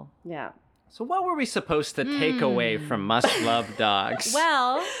 Oh. Yeah. So what were we supposed to take away from Must Love Dogs?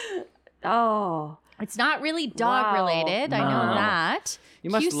 Well, Oh. it's not really dog related. I know that. You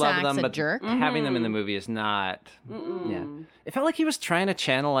must love Cusack's them, a but jerk. having them in the movie is not. Yeah, it felt like he was trying to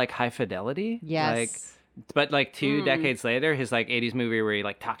channel like High Fidelity. Yes. But like 2 decades later, his like 80s movie where he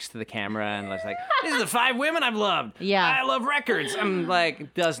like talks to the camera and was like, "This is the 5 women I've loved. Yeah. I love records." I'm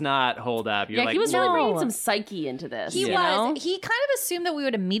like, does not hold up. You're Yeah, like, he was really No. bringing some psyche into this. He you was. know? He kind of assumed that we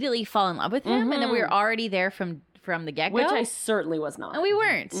would immediately fall in love with him and that we were already there from the get-go. Which I certainly was not. And we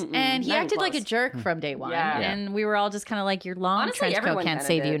weren't. And he not even acted like a close. jerk from day one. Yeah. And we were all just kind of like, your long Honestly, trench coat everyone can't kinda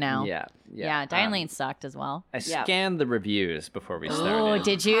save you did. now. yeah. Diane Lane sucked as well. I scanned the reviews before we Oh, started.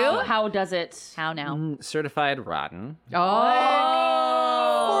 did you? How does it? How now? Certified rotten.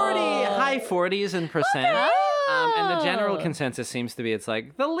 Oh. 40, high 40s in percent. And the general consensus seems to be it's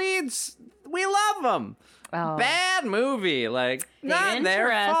like, the leads, we love them. Oh. Bad movie, like not their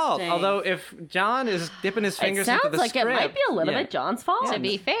fault. Interesting. Although if John is dipping his fingers It sounds into the like script, it might be a little bit John's fault. To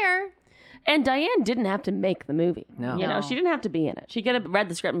be fair. And Diane didn't have to make the movie. No. You know, No. she didn't have to be in it. She could have read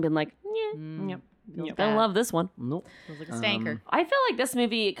the script and been like, yeah, don't love this one. Nope. Feels like a stanker. I feel like this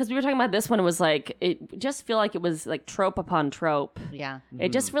movie, because we were talking about this one, it was like, it just feel like it was like trope upon trope. Yeah.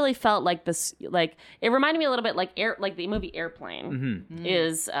 It just really felt like this, like, it reminded me a little bit like the movie Airplane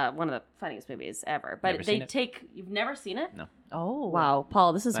is one of the funniest movies ever. But Never they seen it. take, you've never seen it? No. Oh. Wow,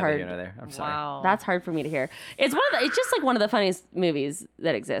 Paul, this is Neither hard. here nor there. I'm sorry. Wow. That's hard for me to hear. It's it's just like one of the funniest movies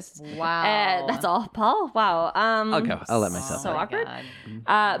that exists. Wow. That's all, Paul. Wow. I'll go. I'll let myself. So go. awkward.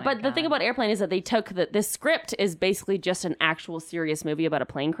 God. But the thing about Airplane is that they took this script is basically just an actual serious movie about a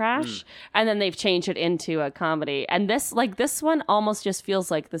plane crash, and then they've changed it into a comedy. And this one almost just feels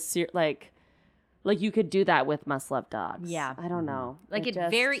like like you could do that with Must Love Dogs. Yeah. I don't know. Like it just-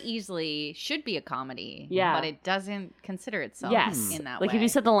 very easily should be a comedy. Yeah. But it doesn't consider itself yes in that like way. if you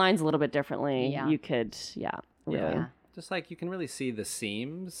said the lines a little bit differently, Yeah. you could really. Yeah. Just like you can really see the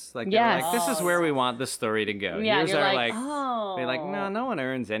seams. Like, Yes. they're like, this is where we want the story to go. Yeah, Yours you're are like, like, oh. they're like, no one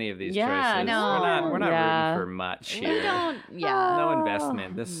earns any of these Yeah, choices. no. We're not Yeah. rooting for much We here. don't. Yeah. No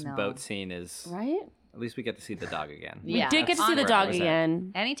investment. This No. boat scene is. Right? At least we get to see the dog again. Yeah. We did get to see the Where dog was that?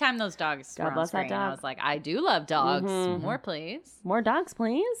 again. Anytime those dogs God were on bless that screen, I dog. was like, I do love dogs. More, please. More dogs,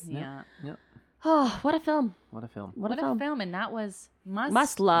 please. Yeah. Yep. Oh, what a film. What a film. What, What a film. a film. And that was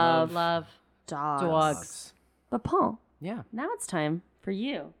Must love dogs. dogs. But Paul, Yeah. now it's time for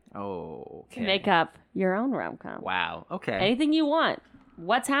you Oh. to make up your own rom-com. Wow. Okay. Anything you want.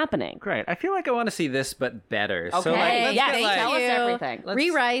 What's happening? Great. I feel like I want to see this, but better. So Okay. like, let's Yes, get, like, tell us everything.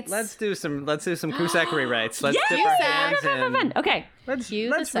 Rewrites. Let's do some Cusack rewrites. Let's dip our Yes! hands in. Fun. Okay. Let's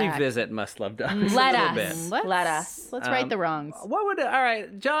Cusack. revisit Must Love Dogs Let a little us. bit. Let us. Let's right the wrongs. What would all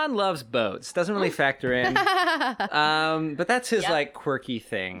right? John loves boats. Doesn't really factor in. But that's his like quirky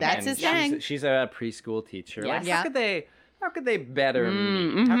thing. That's And his thing. She's a preschool teacher. Like, Yeah. how could they better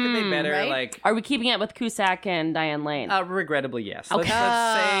meet? How could they better right? like? Are we keeping it with Cusack and Diane Lane? Regrettably, yes. Okay. Let's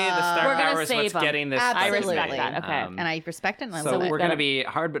say the star We're gonna power is save what's 'em. getting this. I Absolutely. respect that. Okay. And I respect it. And I So love we're it. going to be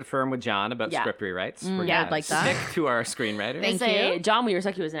hard but firm with John about Yeah. script rewrites. We're yeah, going I'd to like that. stick to our screenwriter. Thank Say you. John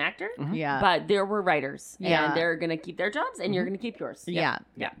Weirsak, he was an actor, Yeah. but there were writers, Yeah. and they're gonna keep their jobs, and you're gonna keep yours. Yeah.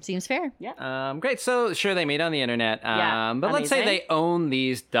 Seems fair. Great. So sure, they meet on the internet. Yeah. But let's say Amazing. they own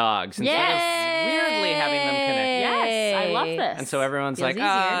these dogs instead of weirdly having them connect. Yes, I love this. And so everyone's Feels like, easier.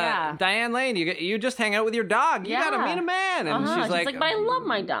 Yeah. Diane Lane, you just hang out with your dog. You gotta Yeah. meet a man. And Uh-huh. she's like, but I love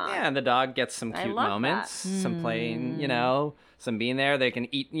my dog. yeah. And the dog gets some I cute love moments, some Hmm. playing, some being there. They can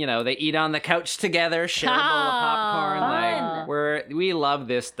eat, they eat on the couch together, share a bowl of popcorn. Fun. Like we love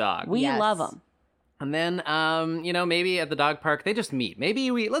this dog. We Yes. love them. And then, maybe at the dog park, they just meet.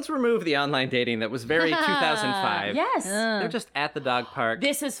 Maybe let's remove the online dating that was very 2005. Yes, They're just at the dog park.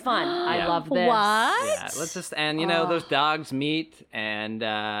 this is fun. I Yeah. love this. What? Yeah, let's just, and those dogs meet and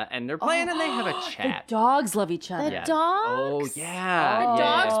they're playing and they have a chat. Dogs love each other. The Yeah. dogs? Oh, yeah. The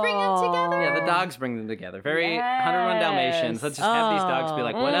dogs bring them together? Yeah, the dogs bring them together. Very Yes. 101 Dalmatians. Let's just have these dogs be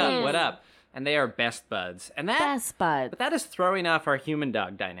like, what up, what up? and they are best buds. And But that is throwing off our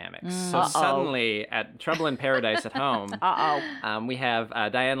human-dog dynamics. So suddenly, at Trouble in Paradise at home, we have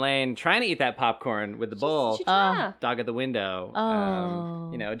Diane Lane trying to eat that popcorn with the bowl. Dog at the window.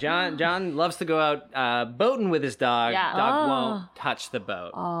 John loves to go out boating with his dog. Yeah. Dog won't touch the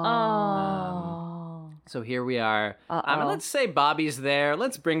boat. So here we are. Let's say Bobby's there.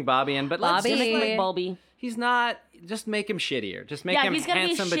 Let's bring Bobby in, but let's just make Bobby. He's not. Just make him shittier. Just make him he's gonna be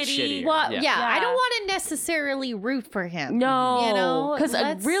handsome but shitty. shittier. Well, I don't want to necessarily root for him. No, because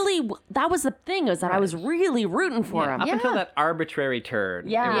really, that was the thing, is that I was really rooting for him. Up until that arbitrary turn,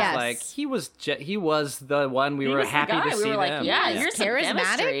 it was like he was the one we were happy to see. We were like, them. you're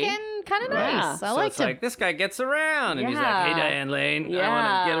charismatic and kind of nice. I so liked it's him. like, this guy gets around, and he's like, hey, Diane Lane, I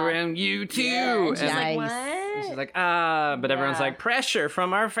want to get around you too. And she's like, what? She's like, but everyone's like, pressure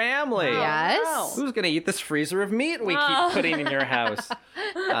from our family. Yes. Who's going to eat this freezer of meat we keep putting in your house?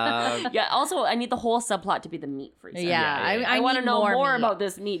 Also, I need the whole subplot to be the meat freezer. I want to know more about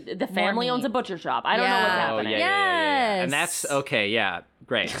this meat. The family owns a butcher shop. I don't know what's happening. Yeah. And that's,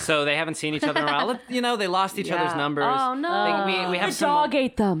 great. So they haven't seen each other in a while. They lost each other's numbers. Oh, no. We have the dog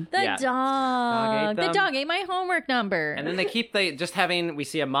ate them. The dog ate my homework number. And then we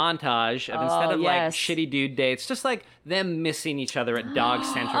see a montage of instead of like shitty dude dates, just like them missing each other at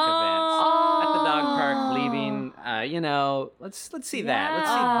dog-centric events. At the dog park, leaving, let's see that. Let's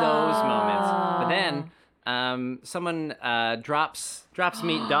see those moments. But then someone drops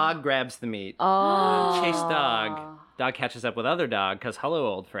meat, dog grabs the meat. Chase dog. Dog catches up with other dog because hello,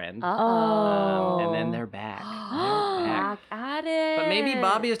 old friend. And then they're back. Back at it. But maybe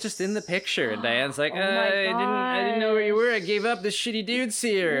Bobby is just in the picture, and Diane's like, I didn't know where you were. I gave up this shitty dudes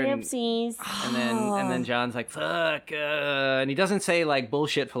here. Oopsies. And then John's like, fuck. And he doesn't say like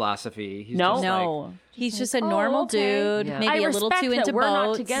bullshit philosophy. He's He's just a normal dude, maybe a little too into we're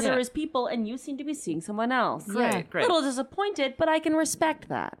boats. Not together as people, and you seem to be seeing someone else. Great. A little disappointed, but I can respect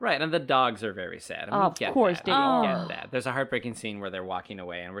that. Right, and the dogs are very sad. And of course, we get that. There's a heartbreaking scene where they're walking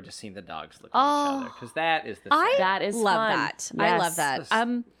away, and we're just seeing the dogs look at each other because that is the. I love fun. That. Yes. I love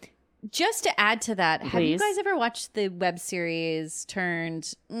that. Just to add to that, have you guys ever watched the web series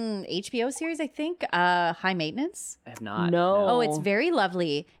turned HBO series, I think, High Maintenance? I have not. No. Oh, it's very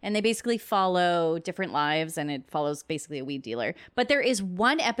lovely. And they basically follow different lives, and it follows basically a weed dealer. But there is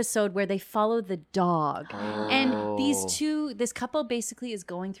one episode where they follow the dog. And this couple basically is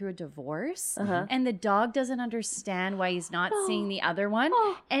going through a divorce, and the dog doesn't understand why he's not seeing the other one.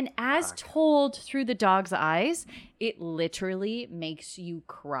 And as told through the dog's eyes, it literally makes you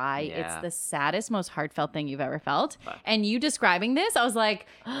cry. It's the saddest, most heartfelt thing you've ever felt. And you describing this, I was like,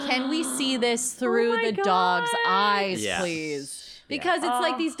 can we see this through the dog's eyes, please? Because it's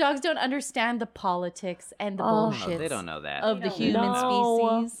like these dogs don't understand the politics and the bullshit they don't know that. of the human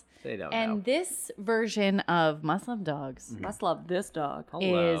species. They don't and know. this version of Must Love Dogs Must love this dog.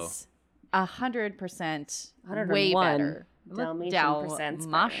 is 100% way better.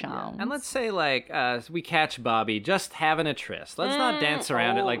 Dalmatian. And let's say, like, we catch Bobby just having a tryst. Let's not dance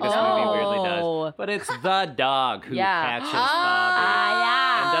around it like this movie weirdly does. But it's the dog who catches Bobby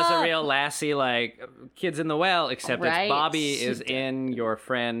and does a real lassie, like, kids in the well, except it's Bobby is in your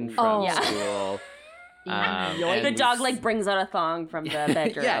friend from school. The dog like brings out a thong from the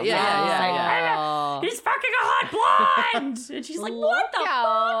bedroom. He's fucking a hot blonde, and she's like, "What the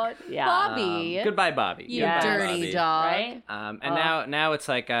fuck?" Yeah, Bobby. Goodbye, Bobby. You dirty dog. Right? And now it's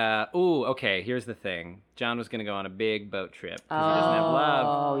like, okay. Here's the thing. John was gonna go on a big boat trip because he doesn't have love.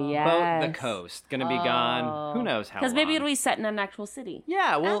 Oh, yes. Boat the coast, gonna be gone. Who knows how? Because maybe long. it'll be set in an actual city.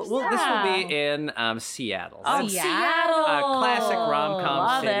 Yeah, this will be in Seattle. Oh, Seattle! A classic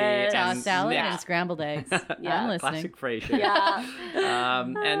rom-com city. Tossed salad and scrambled eggs. I'm listening. Classic Frasier.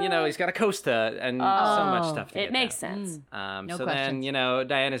 And he's got a Costa and so much stuff. It makes sense. So then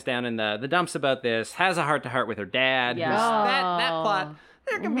Diana's down in the dumps about this, has a heart-to-heart with her dad. Yeah. That plot.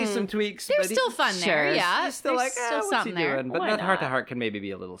 There can be some tweaks. There's still fun there, yeah. He's still There's still what's something he there. doing? But Why that not? heart-to-heart can maybe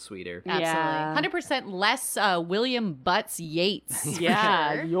be a little sweeter. Absolutely. 100% less William Butts Yates.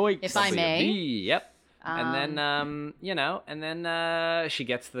 Yeah, yoicks. If I may. Yep. And then, she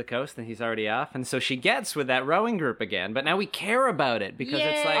gets to the coast and he's already off. And so she gets with that rowing group again. But now we care about it because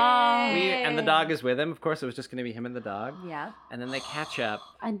it's like, and the dog is with him. Of course, it was just going to be him and the dog. Yeah. And then they catch up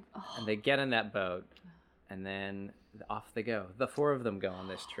and they get in that boat and then off they go. The four of them go on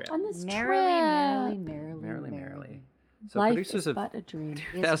this trip. On this Merrily. Merrily. So Life producers is of but a dream.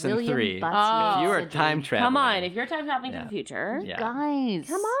 2003. If Butts you are used to time dream. traveling. Come on, if you're time traveling to the future, Yeah. Guys.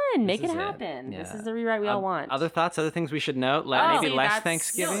 come on, make it is it. happen. This Yeah. is the rewrite we all want. Other thoughts, other things we should note? Maybe see, less that's-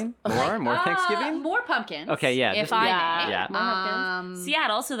 Thanksgiving? More Thanksgiving? More pumpkins. Okay, yeah, If just- I yeah, may. Yeah. more pumpkins.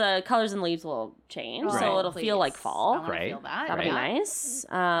 Seattle, so the colors and leaves will change, Right. so it'll Please. feel like I fall. want to Great. feel that. That'll be yeah. nice.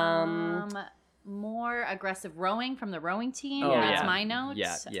 More aggressive rowing from the rowing team. Oh, That's yeah. my note.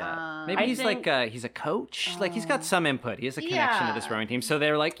 Yeah. Maybe I he's think- he's a coach. Like he's got some input. He has a connection to this Yeah. rowing team. So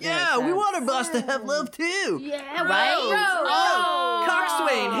they're like, Yeah, we makes want our boss to have love too. Yeah, right? Oh,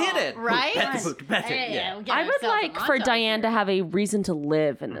 Coxswain, hit it. Right? Bet it. Yeah. we'll get I would ourselves a like for montage Diane here. to have a reason to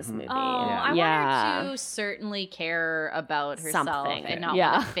live in this movie. Oh, I yeah. want her to certainly care about herself Something. and not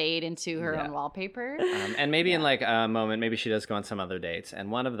Yeah. want to fade into her own wallpaper. And maybe in like a moment, maybe she does go on some other dates. And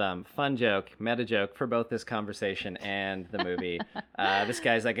one of them, fun joke, meta joke for both this conversation and the movie. This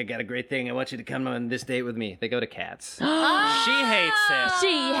guy's like, I got a great thing. I want you to come on this date with me. They go to Cats. She hates it.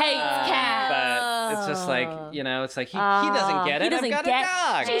 She hates cats. But it's just like, it's like he doesn't get it. He doesn't I've got get. a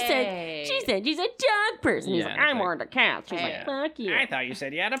dog. She said she's a dog person. He's Yeah, like, it's I'm like- more into cats. She's Yeah. like, fuck you. I thought you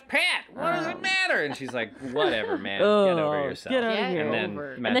said you had a pet. What does it matter? And she's like, whatever, man. Get Oh, over yourself. get over here. And then,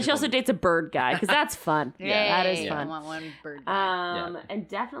 over. And then she also dates a bird guy because that's fun. that is Hey, I fun. want one bird. And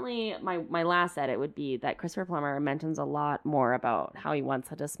definitely my last edit would be that Christopher Plummer mentions a lot more about how he once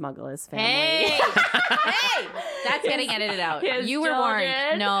had to smuggle his family. Hey, hey, that's getting edited out. His You were children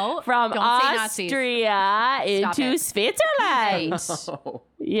warned. No, from don't say Nazis. Austria into it. Switzerland.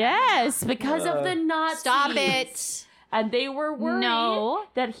 Yes, because of the Nazis. Stop it. And they were worried No,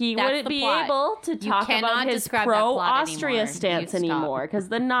 that he that's wouldn't the be plot. able to You talk cannot about his describe that plot pro-Austria anymore. stance You stop. anymore because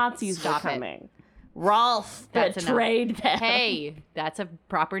the Nazis Stop were it. coming. Rolf That's enough. betrayed them. Hey, that's a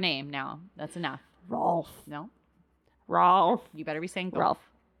proper name now. That's enough. Rolf. No, Rolf. you better be saying golf.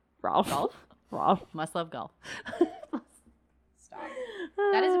 Rolf. Golf? Rolf. Must love golf.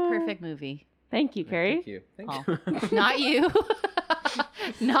 That is a perfect movie. Thank you, Carrie. Thank you. Thank Oh. you. Not you.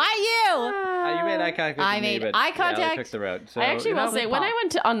 Not you. You made eye contact with I me, made but eye yeah, contact. I took the road. So, I actually will say, when Paul. I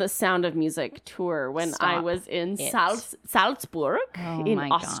went on the Sound of Music tour, when I Stop was in it. Salzburg Oh in my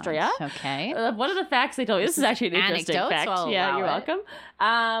Austria, gosh. Okay. one of the facts they told me, this is actually an interesting anecdote, fact. so I'll Yeah, allow you're it. welcome.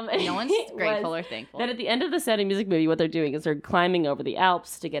 No one's was grateful or thankful. That at the end of the Sound of Music movie, what they're doing is they're climbing over the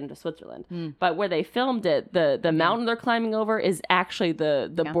Alps to get into Switzerland. But where they filmed it, the mountain they're climbing over is actually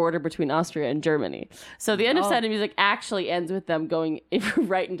the border between Austria and Germany. So the end of Sound of Music actually ends with them going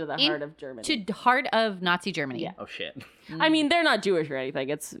right into the heart of Germany. To heart of Nazi Germany. Yeah. Oh shit. I mean, they're not Jewish or anything.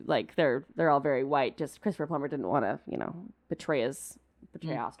 It's like they're all very white. Just Christopher Plummer didn't want to, betray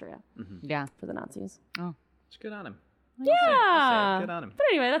Austria Yeah. for the Nazis. Oh. It's good on him. Yeah. I'll say it. Good on him. But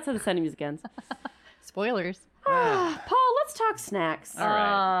anyway, that's how the Sound of Music ends. Spoilers. Paul, let's talk snacks. All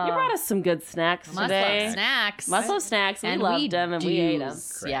right. You brought us some good snacks Must today. love snacks. Must love snacks. We And loved them and we ate them.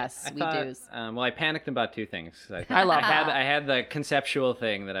 do's. Yes, I we thought, do. well, I panicked about two things. I love that. I had the conceptual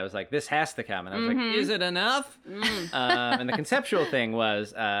thing that I was like, this has to come. And I was like, is it enough? And the conceptual thing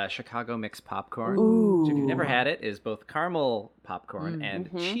was Chicago mixed popcorn. Which, if you've never had it, is both caramel popcorn and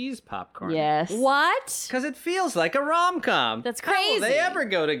cheese popcorn. Yes. What? Because it feels like a rom-com. That's How will they crazy. ever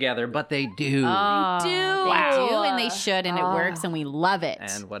go together? But they do. Oh, do. They do, and they should, and it works, and we love it.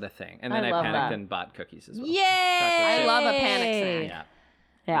 And what a thing. And then I I love panicked that. and bought cookies as well. Yay! I chip. love a panic snack. Yeah.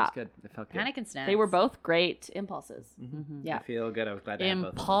 It Yeah. was good. It felt good. Panic and snacks. They were both great impulses. Yeah. I feel good. I was glad to have both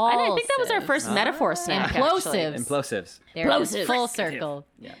of them. Impulsive. And I think that was our first metaphor snack. Implosives. Implosives. There it is. Implosive. Full circle.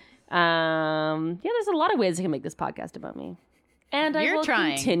 Yeah. There's a lot of ways you can make this podcast about me. And I You're will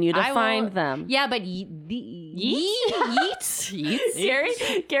trying. continue to I will- find them. Yeah, but yeet.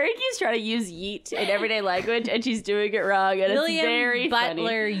 Gary keeps trying to use yeet in everyday language, and she's doing it wrong, and William it's very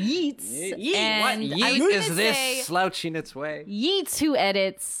Butler funny. Yeats. Yeet. And What I was yeet gonna is this say slouching its way? Yeats who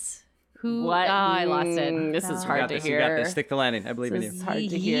edits. Who? What? Oh, I lost it. This is You hard got to this. hear. You got this. Stick the landing. I believe in This you. is hard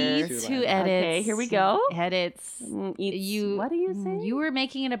to hear. Yeats who Okay, edits. Okay, here we go. Edits. Eats. What do you say? You were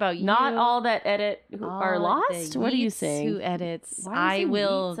making it about you. Not all that edit who All are the lost? What are you Yeats saying? Who edits? Why are you I saying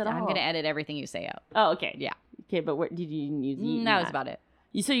will. Yeats at I'm all? going to edit everything you say out. Oh, okay. Yeah. Okay, but what did you use yeet? in That was about it.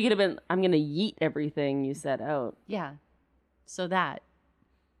 You so you could have been. I'm gonna yeet everything you said out. Yeah. So that.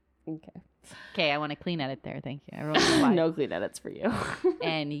 Okay. Okay, I want a clean edit there. Thank you. Everyone knows why. No clean edits for you.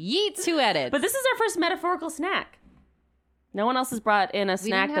 And Yeats who edits. But this is our first metaphorical snack. No one else has brought in a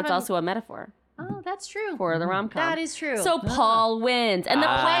snack have that's a- also a metaphor Oh, that's true. for the rom-com. That is true. So Paul wins, and the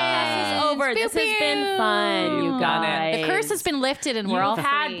podcast is over. Pew, This has been fun, you Done guys. it. the curse has been lifted, and we're all You've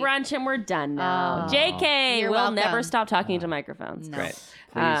had free. brunch, and we're done now. Oh. JK, You're we'll welcome. never stop talking into microphones. No. Great.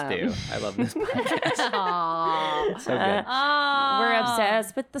 Please do. I love this podcast. Aw. So good. We're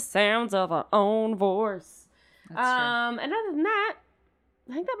obsessed with the sounds of our own voice. That's and other than that,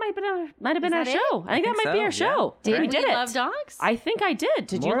 I think that might have been our show. I think that might be our show. Did we we did it. love dogs? I think I did.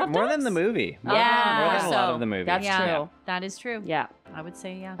 Did you love dogs? More than the movie. Yeah. More than a lot of the movie. That's true. That is true. Yeah. I would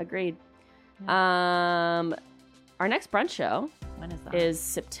say yeah. Agreed. Our next brunch show When is that? is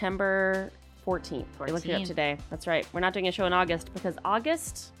September 14th. I looked it up today. That's right. We're not doing a show in August because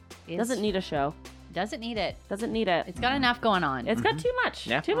August doesn't need a show. Doesn't need it. Doesn't need it. It's got enough going on. It's got too much.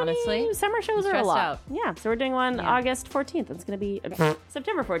 Yeah. Too Honestly, many summer shows are a stressed lot. out. Yeah. So we're doing one August 14th. It's going to be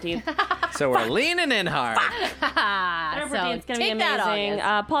September 14th. So we're leaning in hard. September 14th is going to be take that, amazing.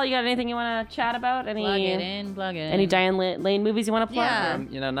 August. Paul, you got anything you want to chat about? Any Plug it in. Any Diane Lane movies you want to plug?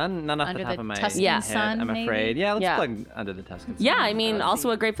 Yeah. None off Under the top the of my Tuscan head, Sun, I'm maybe? afraid. Yeah, let's Yeah. plug Under the Tuscan Sun. Yeah, I mean, also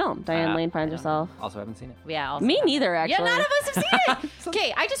a great film. Diane Lane finds herself. Also haven't seen it. Yeah. Also Me that. neither, actually. Yeah, none of us have seen it.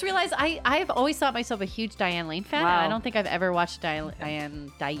 Okay, I just realized I've always thought myself a huge Diane Lane fan. Wow. And I don't think I've ever watched Diana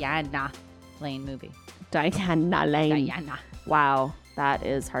Lane movie. Diana Lane. Diana. Wow, that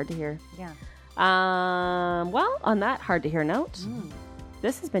is hard to hear. Yeah. Well, on that hard to hear note,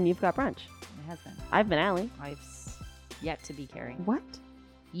 this has been You've Got Brunch. It has been. I've been Allie. I've yet to be Carrie. What?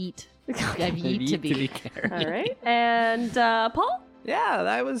 Yeet. I've yet to be. All right. And Paul? Yeah,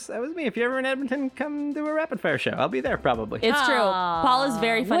 that was me. If you're ever in Edmonton, come do a rapid fire show. I'll be there probably. It's true. Paul is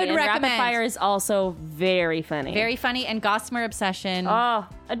very funny. Would And recommend. Rapid Fire is also very funny. Very funny. And Gossamer Obsession. Oh,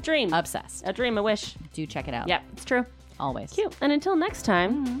 a dream. Obsessed. A dream, a wish. Do check it out. Yep, it's true. Always. Cute. And until next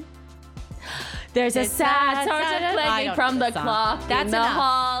time, there's a sad sort of clanging from the clock That's in the enough.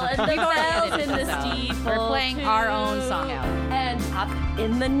 hall and the We've already bells in the edited this out. steeple. We're playing our own song out. And up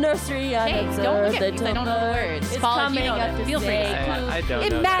in the nursery, Hey, don't look at me because I don't know the words. It's Paul, if you coming know up them, to feel free to say say I don't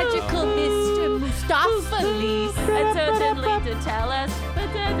in know. magical Mr. Mustafa. and certainly to tell us,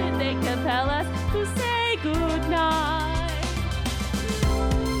 but doesn't they compel us to say goodnight?